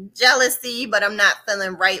envy and jealousy, but I'm not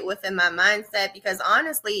feeling right within my mindset? Because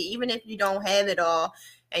honestly, even if you don't have it all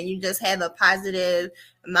and you just have a positive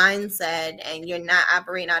mindset and you're not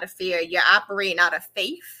operating out of fear, you're operating out of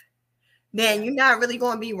faith, then Yeah. you're not really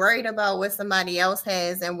going to be worried about what somebody else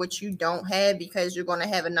has and what you don't have, because you're going to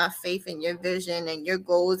have enough faith in your vision and your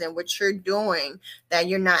goals and what you're doing, that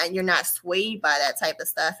you're not swayed by that type of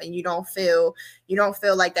stuff, and you don't feel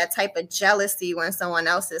like that type of jealousy when someone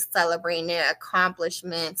else is celebrating their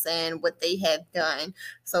accomplishments and what they have done.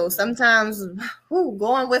 So sometimes,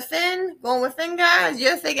 going within, guys,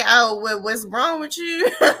 you'll figure out what's wrong with you,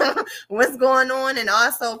 what's going on, and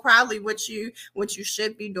also probably what you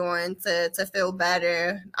should be doing to feel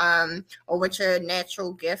better, or what your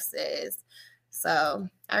natural gifts is. So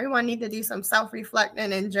everyone need to do some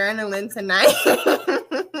self-reflecting and journaling tonight.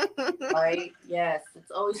 Right. Yes.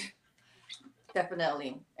 It's always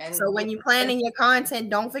definitely. And So when you're planning your content,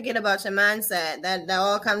 don't forget about your mindset. That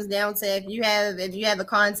all comes down to if you have a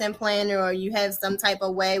content planner or you have some type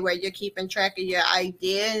of way where you're keeping track of your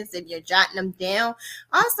ideas, if you're jotting them down.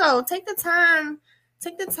 Also, take the time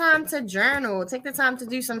to journal, take the time to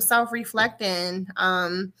do some self-reflecting.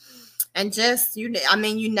 And just you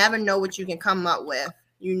never know what you can come up with.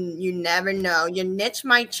 You never know. Your niche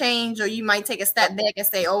might change, or you might take a step back and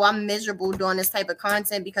say, "Oh, I'm miserable doing this type of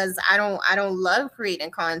content because I don't love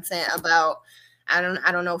creating content about, I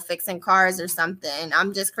don't know, fixing cars or something.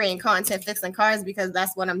 I'm just creating content fixing cars because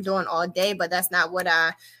that's what I'm doing all day, but that's not what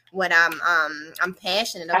I'm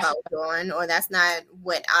passionate about doing, or that's not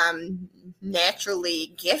what I'm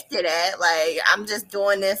naturally gifted at. Like, I'm just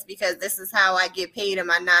doing this because this is how I get paid in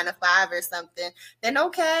my 9 to 5 or something." Then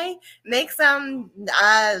okay, make some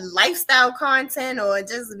lifestyle content, or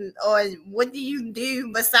what do you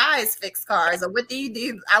do besides fix cars, or what do you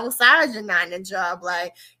do outside your 9 to job?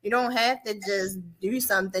 Like, you don't have to just do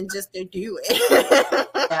something just to do yeah,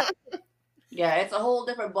 it. yeah, it's a whole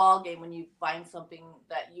different ball game when you find something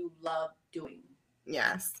that you love doing.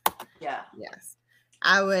 Yes. Yeah. Yes.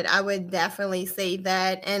 I would definitely say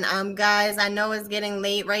that. And guys, I know it's getting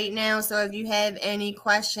late right now, so if you have any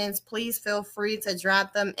questions, please feel free to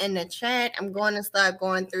drop them in the chat. I'm going to start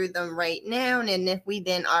going through them right now, and if we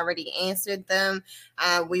didn't already answered them,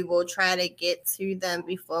 we will try to get to them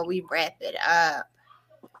before we wrap it up.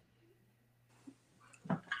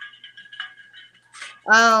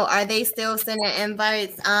 Oh, are they still sending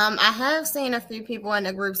invites? I have seen a few people in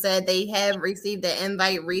the group said they have received the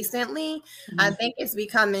invite recently. I Mhm. think it's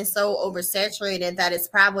becoming so oversaturated that it's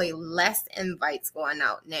probably less invites going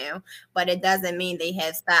out now, but it doesn't mean they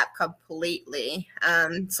have stopped completely.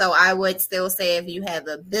 So I would still say if you have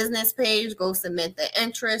a business page, go submit the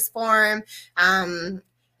interest form. Um,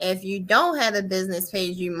 If you don't have a business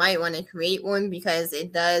page, you might want to create one because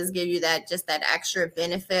it does give you that extra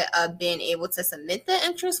benefit of being able to submit the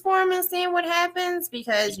interest form and seeing what happens,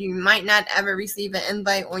 because you might not ever receive an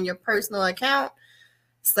invite on your personal account.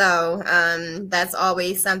 So that's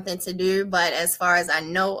always something to do. But as far as I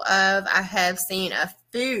know of, I have seen a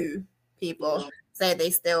few people say they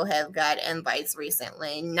still have got invites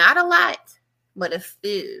recently. Not a lot, but a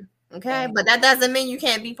few. Okay, but that doesn't mean you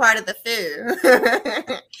can't be part of the few.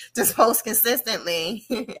 Just post consistently.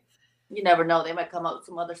 You never know. They might come up with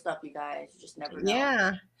some other stuff, you guys. You just never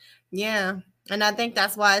know. Yeah. And I think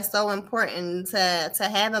that's why it's so important to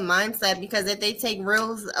have a mindset, because if they take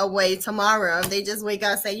Reels away tomorrow, they just wake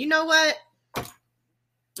up and say, you know what?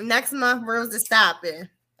 Next month, Reels is stopping.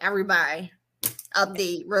 Everybody,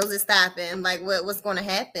 update, Reels is stopping. Like, what's going to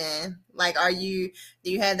happen? Like,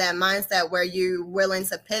 do you have that mindset where you're willing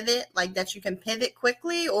to pivot, like that you can pivot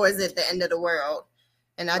quickly, or is it the end of the world?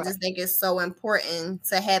 And I just think it's so important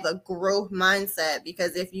to have a growth mindset,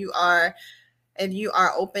 because if you are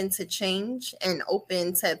open to change and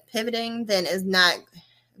open to pivoting, then it's not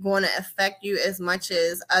going to affect you as much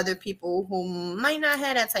as other people who might not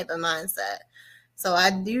have that type of mindset. So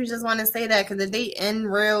I do just want to say that, because if they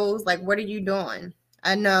end Reels, like, what are you doing?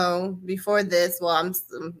 I know before this,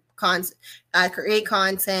 I create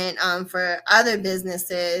content for other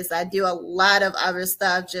businesses. I do a lot of other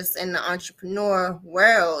stuff just in the entrepreneur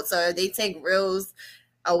world. So if they take Reels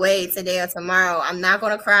away today or tomorrow, I'm not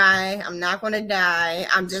going to cry. I'm not going to die.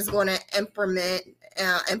 I'm just going to implement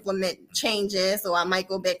changes. So I might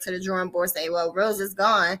go back to the drawing board, say, well, Reels is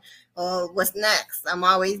gone. Well, what's next? I'm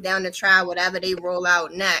always down to try whatever they roll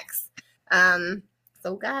out next.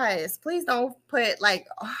 So guys, please don't put like,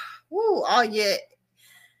 put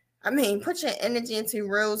your energy into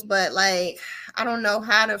Reels, but like, I don't know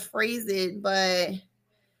how to phrase it, but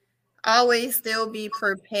always still be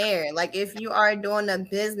prepared. Like, if you are doing a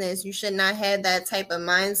business, you should not have that type of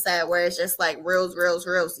mindset where it's just like Reels.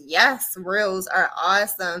 Yes, Reels are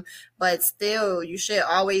awesome, but still you should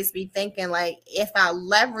always be thinking, like, if I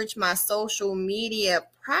leverage my social media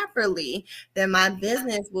properly, then my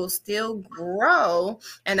business will still grow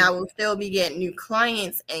and I will still be getting new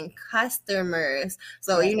clients and customers.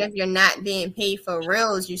 So even if you're not being paid for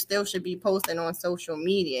Reels, you still should be posting on social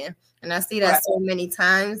media. And I see that so many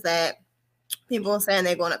times that people saying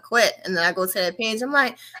they're going to quit. And then I go to that page. I'm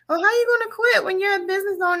like, well, how are you going to quit when you're a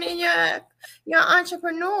business owner and you're an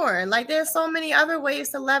entrepreneur? Like, there's so many other ways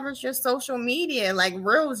to leverage your social media. Like,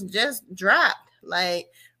 Reels just dropped. Like,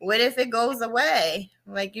 what if it goes away?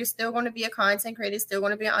 Like, you're still going to be a content creator, still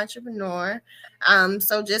going to be an entrepreneur.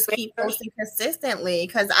 So just keep posting consistently,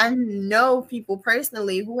 because I know people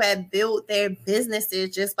personally who have built their businesses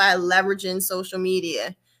just by leveraging social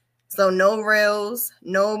media. So no Reels,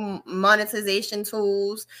 no monetization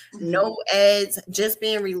tools, no ads, just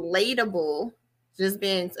being relatable, just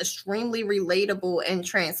being extremely relatable and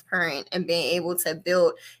transparent, and being able to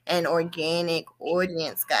build an organic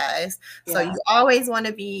audience, guys. So you always want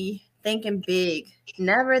to be thinking big,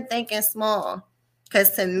 never thinking small.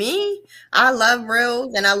 Because to me, I love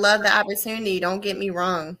Reels and I love the opportunity. Don't get me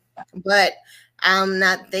wrong. But I'm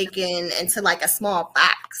not thinking into like a small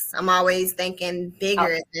box. I'm always thinking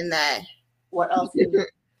bigger than that. What else?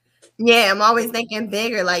 Yeah, I'm always thinking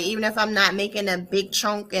bigger. Like, even if I'm not making a big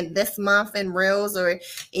chunk in this month in Reels, or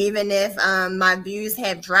even if my views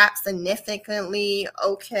have dropped significantly,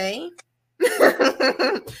 okay.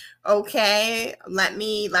 Okay, let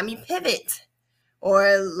me pivot.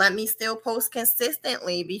 Or let me still post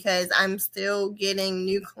consistently, because I'm still getting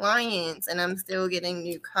new clients and I'm still getting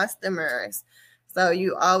new customers. So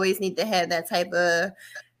you always need to have that type of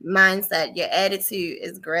mindset. Your attitude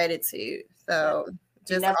is gratitude. So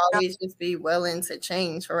just always just be willing to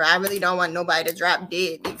change. For I really don't want nobody to drop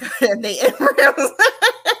dead because they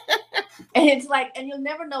And it's like, and you'll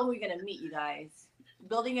never know who you're gonna meet, you guys.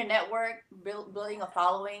 Building your network, building a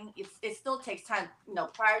following, it still takes time. You know,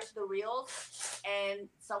 prior to the Reels, and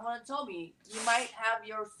someone told me, you might have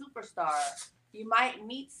your superstar. You might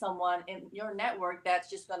meet someone in your network that's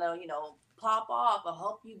just gonna, pop off or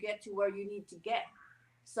help you get to where you need to get.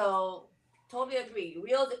 So, totally agree.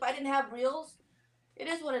 Reels. If I didn't have Reels, it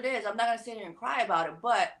is what it is. I'm not gonna sit here and cry about it.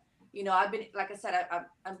 But I've been, like I said,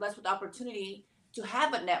 I'm blessed with the opportunity to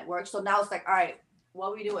have a network. So now it's like, all right, what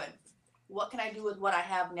are we doing? What can I do with what I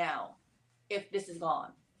have now if this is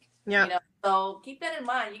gone? Yeah. So keep that in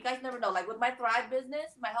mind. You guys never know. Like with my Thrive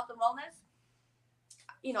business, my health and wellness,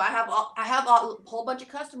 I have a whole bunch of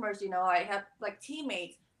customers. I have like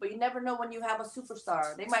teammates. but you never know when you have a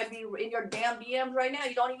superstar. They might be in your damn DMs right now.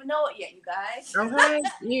 You don't even know it yet, you guys. Okay,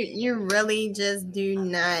 you really just do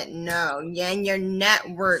not know. Yeah, and your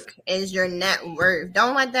network is your net worth.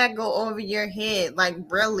 Don't let that go over your head. Like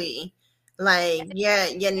really, like yeah,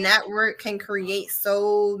 your network can create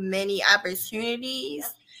so many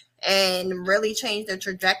opportunities and really change the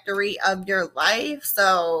trajectory of your life.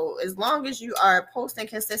 So as long as you are posting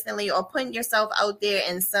consistently or putting yourself out there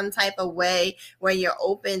in some type of way where you're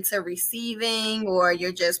open to receiving, or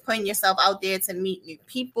you're just putting yourself out there to meet new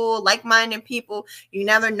people, like-minded people, you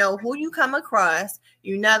never know who you come across.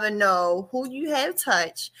 You never know who you have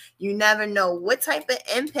touched. You never know what type of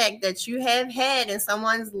impact that you have had in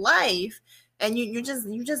someone's life. And you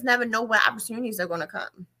just never know what opportunities are going to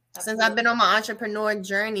come. Since I've been on my entrepreneur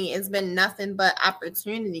journey, it's been nothing but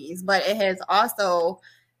opportunities, but it has also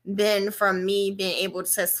been from me being able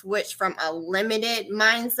to switch from a limited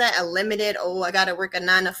mindset, oh, I got to work a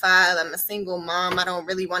 9 to 5. I'm a single mom. I don't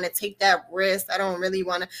really want to take that risk. I don't really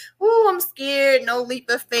want to, I'm scared. No leap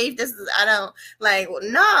of faith. I don't like,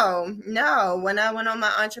 no. When I went on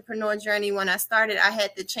my entrepreneur journey, when I started, I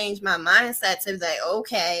had to change my mindset to like,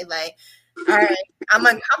 okay, like, all right, I'm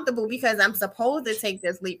uncomfortable because I'm supposed to take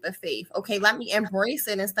this leap of faith. Okay, let me embrace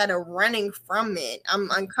it instead of running from it. I'm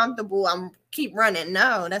uncomfortable. I'm keep running.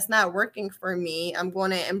 No, that's not working for me. I'm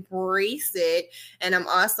going to embrace it, and I'm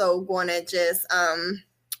also going to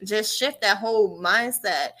just shift that whole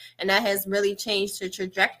mindset, and that has really changed the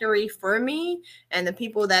trajectory for me and the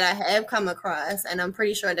people that I have come across. And I'm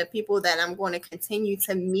pretty sure the people that I'm going to continue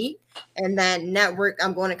to meet and that network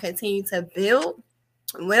I'm going to continue to build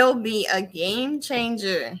will be a game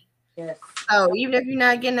changer. Yes. So even if you're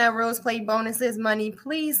not getting that Rose Play bonuses money,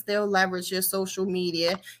 please still leverage your social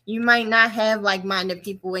media. You might not have like-minded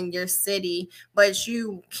people in your city, but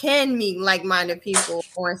you can meet like-minded people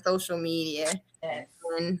on social media. Yes.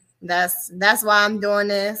 And that's why I'm doing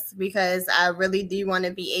this, because I really do want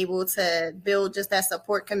to be able to build just that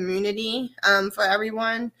support community for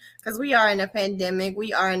everyone, because we are in a pandemic,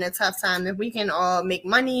 we are in a tough time. If we can all make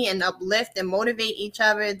money and uplift and motivate each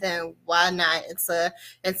other, then why not? It's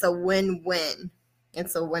a win-win.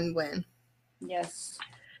 It's a win-win. Yes.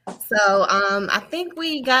 So I think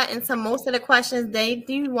we got into most of the questions. They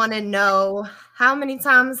do want to know, how many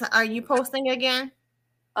times are you posting again?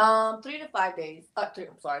 3 to 5 days. 3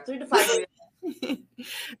 to 5 days.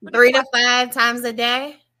 3 to 5 times a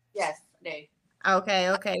day? Yes, a day.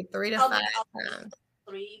 Okay. 3 to 5 times.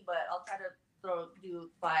 3, but I'll try to do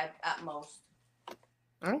 5 at most.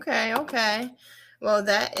 Okay. Well,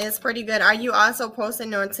 that is pretty good. Are you also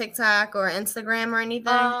posting on TikTok or Instagram or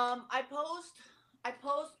anything? I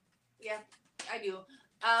post. Yeah, I do.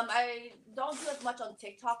 I don't do as much on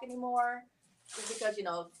TikTok anymore, just because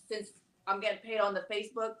since I'm getting paid on the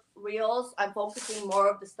Facebook Reels, I'm focusing more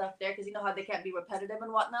of the stuff there, because you know how they can't be repetitive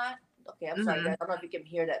and whatnot. Okay, I'm sorry, guys. I don't know if you can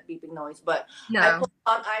hear that beeping noise, but No. I post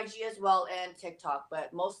on IG as well and TikTok,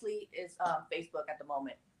 but mostly is Facebook at the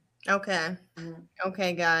moment. Okay.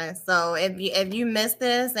 Okay, guys. So if you missed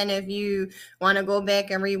this, and if you want to go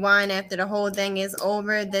back and rewind after the whole thing is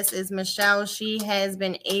over, this is Michelle. She has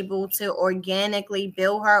been able to organically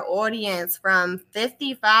build her audience from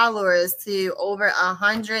 50 followers to over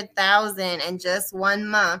 100,000 in just 1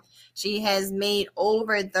 month. She has made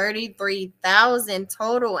over 33,000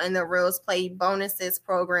 total in the Rose Play bonuses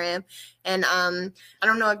program. And I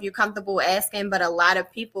don't know if you're comfortable asking, but a lot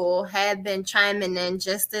of people have been chiming in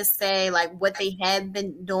just to say like what they have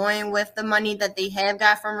been doing with the money that they have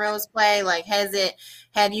got from Rose Play. Like,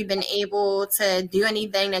 have you been able to do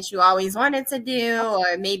anything that you always wanted to do,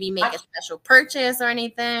 or maybe make a special purchase or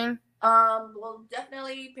anything? Well,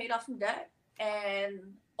 definitely paid off some debt and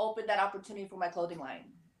opened that opportunity for my clothing line.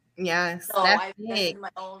 Yes. So I invested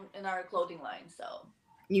in our clothing line. So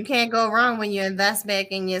you can't go wrong when you invest back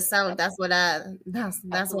in yourself. That's what I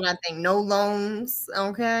think. No loans,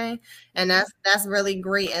 okay? And that's really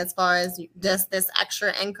great as far as just this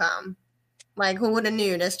extra income. Like, who would have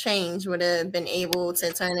knew this change would have been able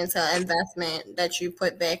to turn into an investment that you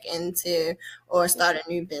put back into or start a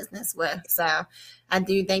new business with? So I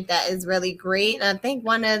do think that is really great. And I think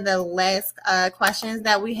one of the last questions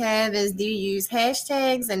that we have is, do you use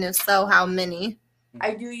hashtags? And if so, how many?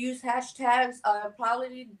 I do use hashtags. I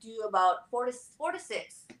probably do about 4 to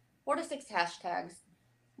 6 hashtags,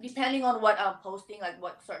 depending on what I'm posting, like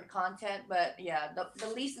what certain content. But yeah, the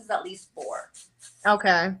least is at least 4.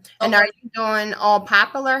 Okay. And are you doing all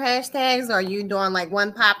popular hashtags, or are you doing like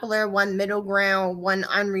one popular, one middle ground, one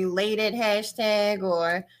unrelated hashtag,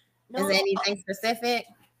 or is there anything specific?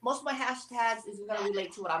 Most of my hashtags is going to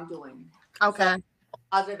relate to what I'm doing. Okay.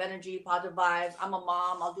 positive energy, positive vibes. I'm a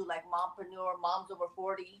mom. I'll do like mompreneur, moms over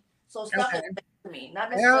 40. So stuff Okay. that's to me, not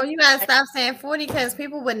Girl, necessarily. you gotta stop saying 40 because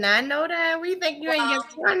people would not know that. We think you're in your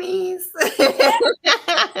Well, 20s. yeah,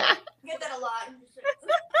 I get that a lot.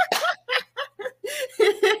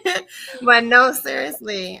 But no,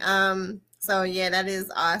 seriously. So yeah, that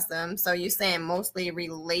is awesome. So you're saying mostly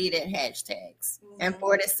related hashtags and Hmm.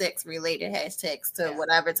 4 to 6 related hashtags to Yeah.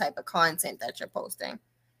 whatever type of content that you're posting.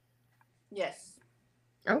 Yes.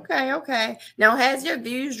 Okay, okay. Now, has your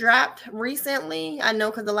views dropped recently? I know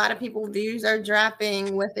because a lot of people views are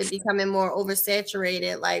dropping with it becoming more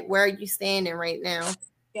oversaturated. Like, where are you standing right now?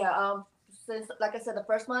 Yeah. Since, like I said, the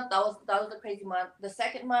first month that was a crazy month. The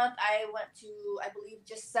second month I went to, I believe,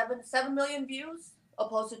 just 7 million views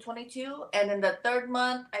opposed to 22, and then the third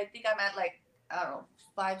month I think I'm at like, I don't know,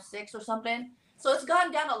 5, 6 or something. So it's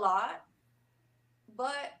gone down a lot,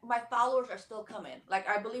 but my followers are still coming. Like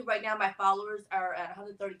I believe right now my followers are at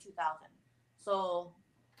 132,000. So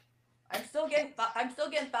I'm still getting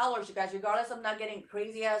followers, you guys. Regardless, I'm not getting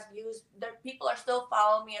crazy ass views. There, people are still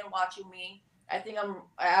following me and watching me. I think I'm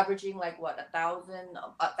averaging like what, a thousand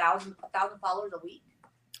followers a week.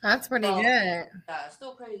 That's pretty So good.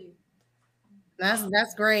 still crazy.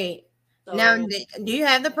 That's great. Now, So do you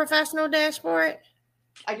have the professional dashboard?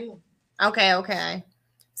 I do. Okay, okay.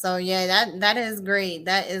 So yeah, that is great.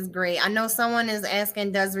 That is great. I know someone is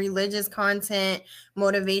asking, does religious content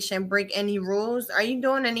motivation break any rules? Are you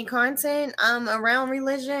doing any content around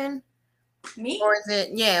religion? Or Me, is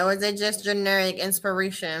it or is it just generic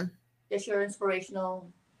inspiration? just your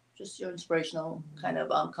inspirational, kind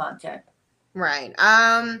of content. Right.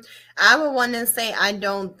 I would want to say I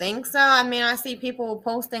don't think so. I mean, I see people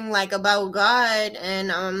posting like about God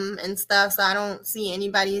and stuff, so I don't see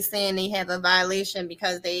anybody saying they have a violation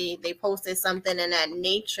because they posted something in that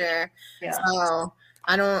nature. Yeah. So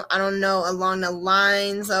I don't know along the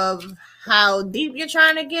lines of how deep you're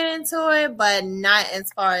trying to get into it, but not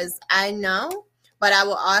as far as I know. But I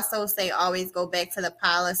will also say always go back to the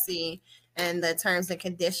policy and the terms and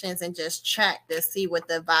conditions and just check to see what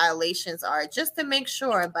the violations are just to make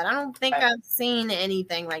sure. But I don't think Right. I've seen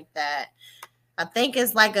anything like that. I think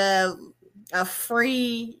it's like a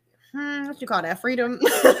free what you call that, freedom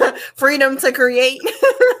freedom to create.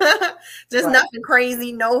 Just Right. nothing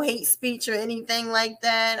crazy, no hate speech or anything like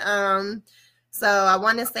that. So I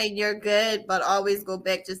want to say you're good, but always go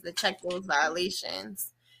back just to check those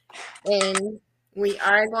violations. And we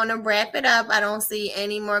are going to wrap it up. I don't see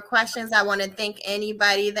any more questions. I want to thank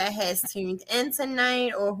anybody that has tuned in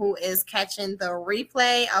tonight or who is catching the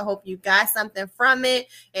replay. I hope you got something from it.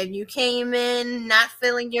 If you came in not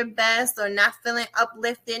feeling your best or not feeling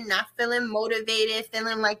uplifted, not feeling motivated,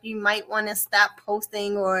 feeling like you might want to stop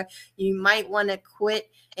posting or you might want to quit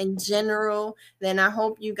in general, then I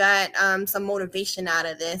hope you got some motivation out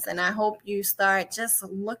of this. And I hope you start just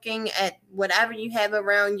looking at whatever you have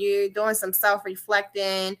around you, doing some self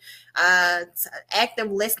reflecting, active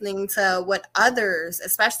listening to what others,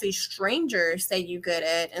 especially strangers, say you good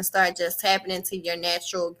at, and start just tapping into your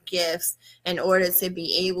natural gifts in order to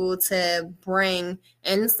be able to bring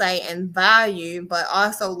insight and value, but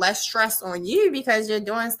also less stress on you because you're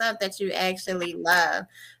doing stuff that you actually love.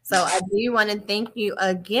 So I do want to thank you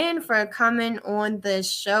again for coming on the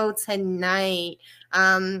show tonight.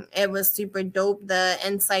 It was super dope, the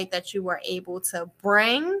insight that you were able to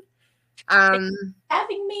bring. Thanks Um, for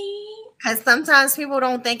having me. because sometimes people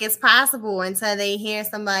don't think it's possible until they hear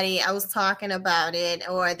somebody else talking about it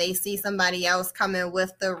or they see somebody else coming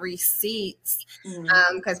with the receipts.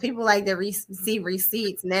 Because people like to see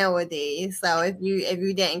receipts nowadays. So if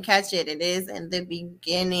you didn't catch it, it is in the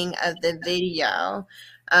beginning of the video.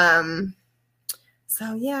 Um,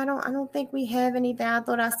 so yeah, I don't think we have anything. I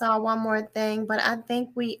thought I saw one more thing, but I think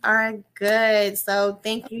we are good. So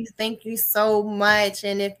thank you so much.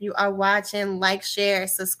 And if you are watching, like, share,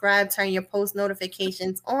 subscribe, turn your post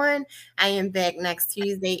notifications on. I am back next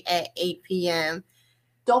Tuesday at 8 p.m.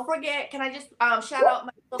 Don't forget, can I just shout out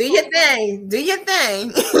my Do your clothing line? thing. Do your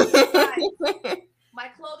thing. Guys, my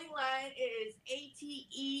clothing line is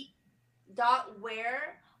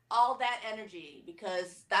ate.wear all that energy,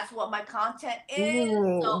 because that's what my content is.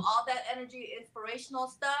 So Ooh. all that energy, inspirational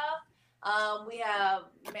stuff. We have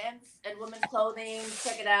men's and women's clothing.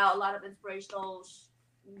 Check it out. A lot of inspirational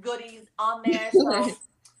goodies on there. So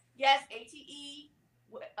yes,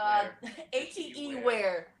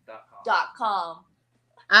 atewear.com.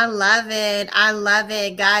 I love it. I love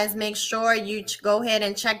it. Guys, make sure you go ahead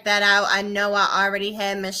and check that out. I know I already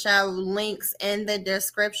had Michelle links in the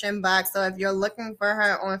description box. So if you're looking for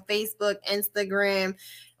her on Facebook, Instagram,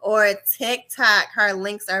 or TikTok. Her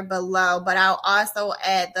links are below, but I'll also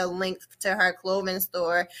add the link to her clothing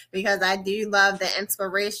store because I do love the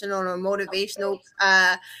inspirational and motivational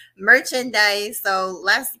merchandise. So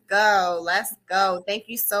let's go. Let's go. Thank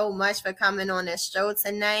you so much for coming on the show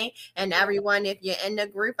tonight. And everyone, if you're in the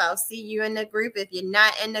group, I'll see you in the group. If you're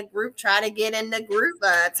not in the group, try to get in the group.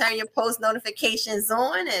 Turn your post notifications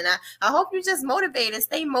on. And I hope you just motivated.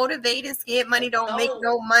 Stay motivated. Scared money don't make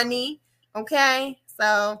no money. Okay?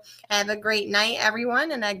 So have a great night,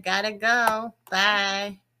 everyone. And I gotta go.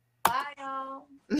 Bye.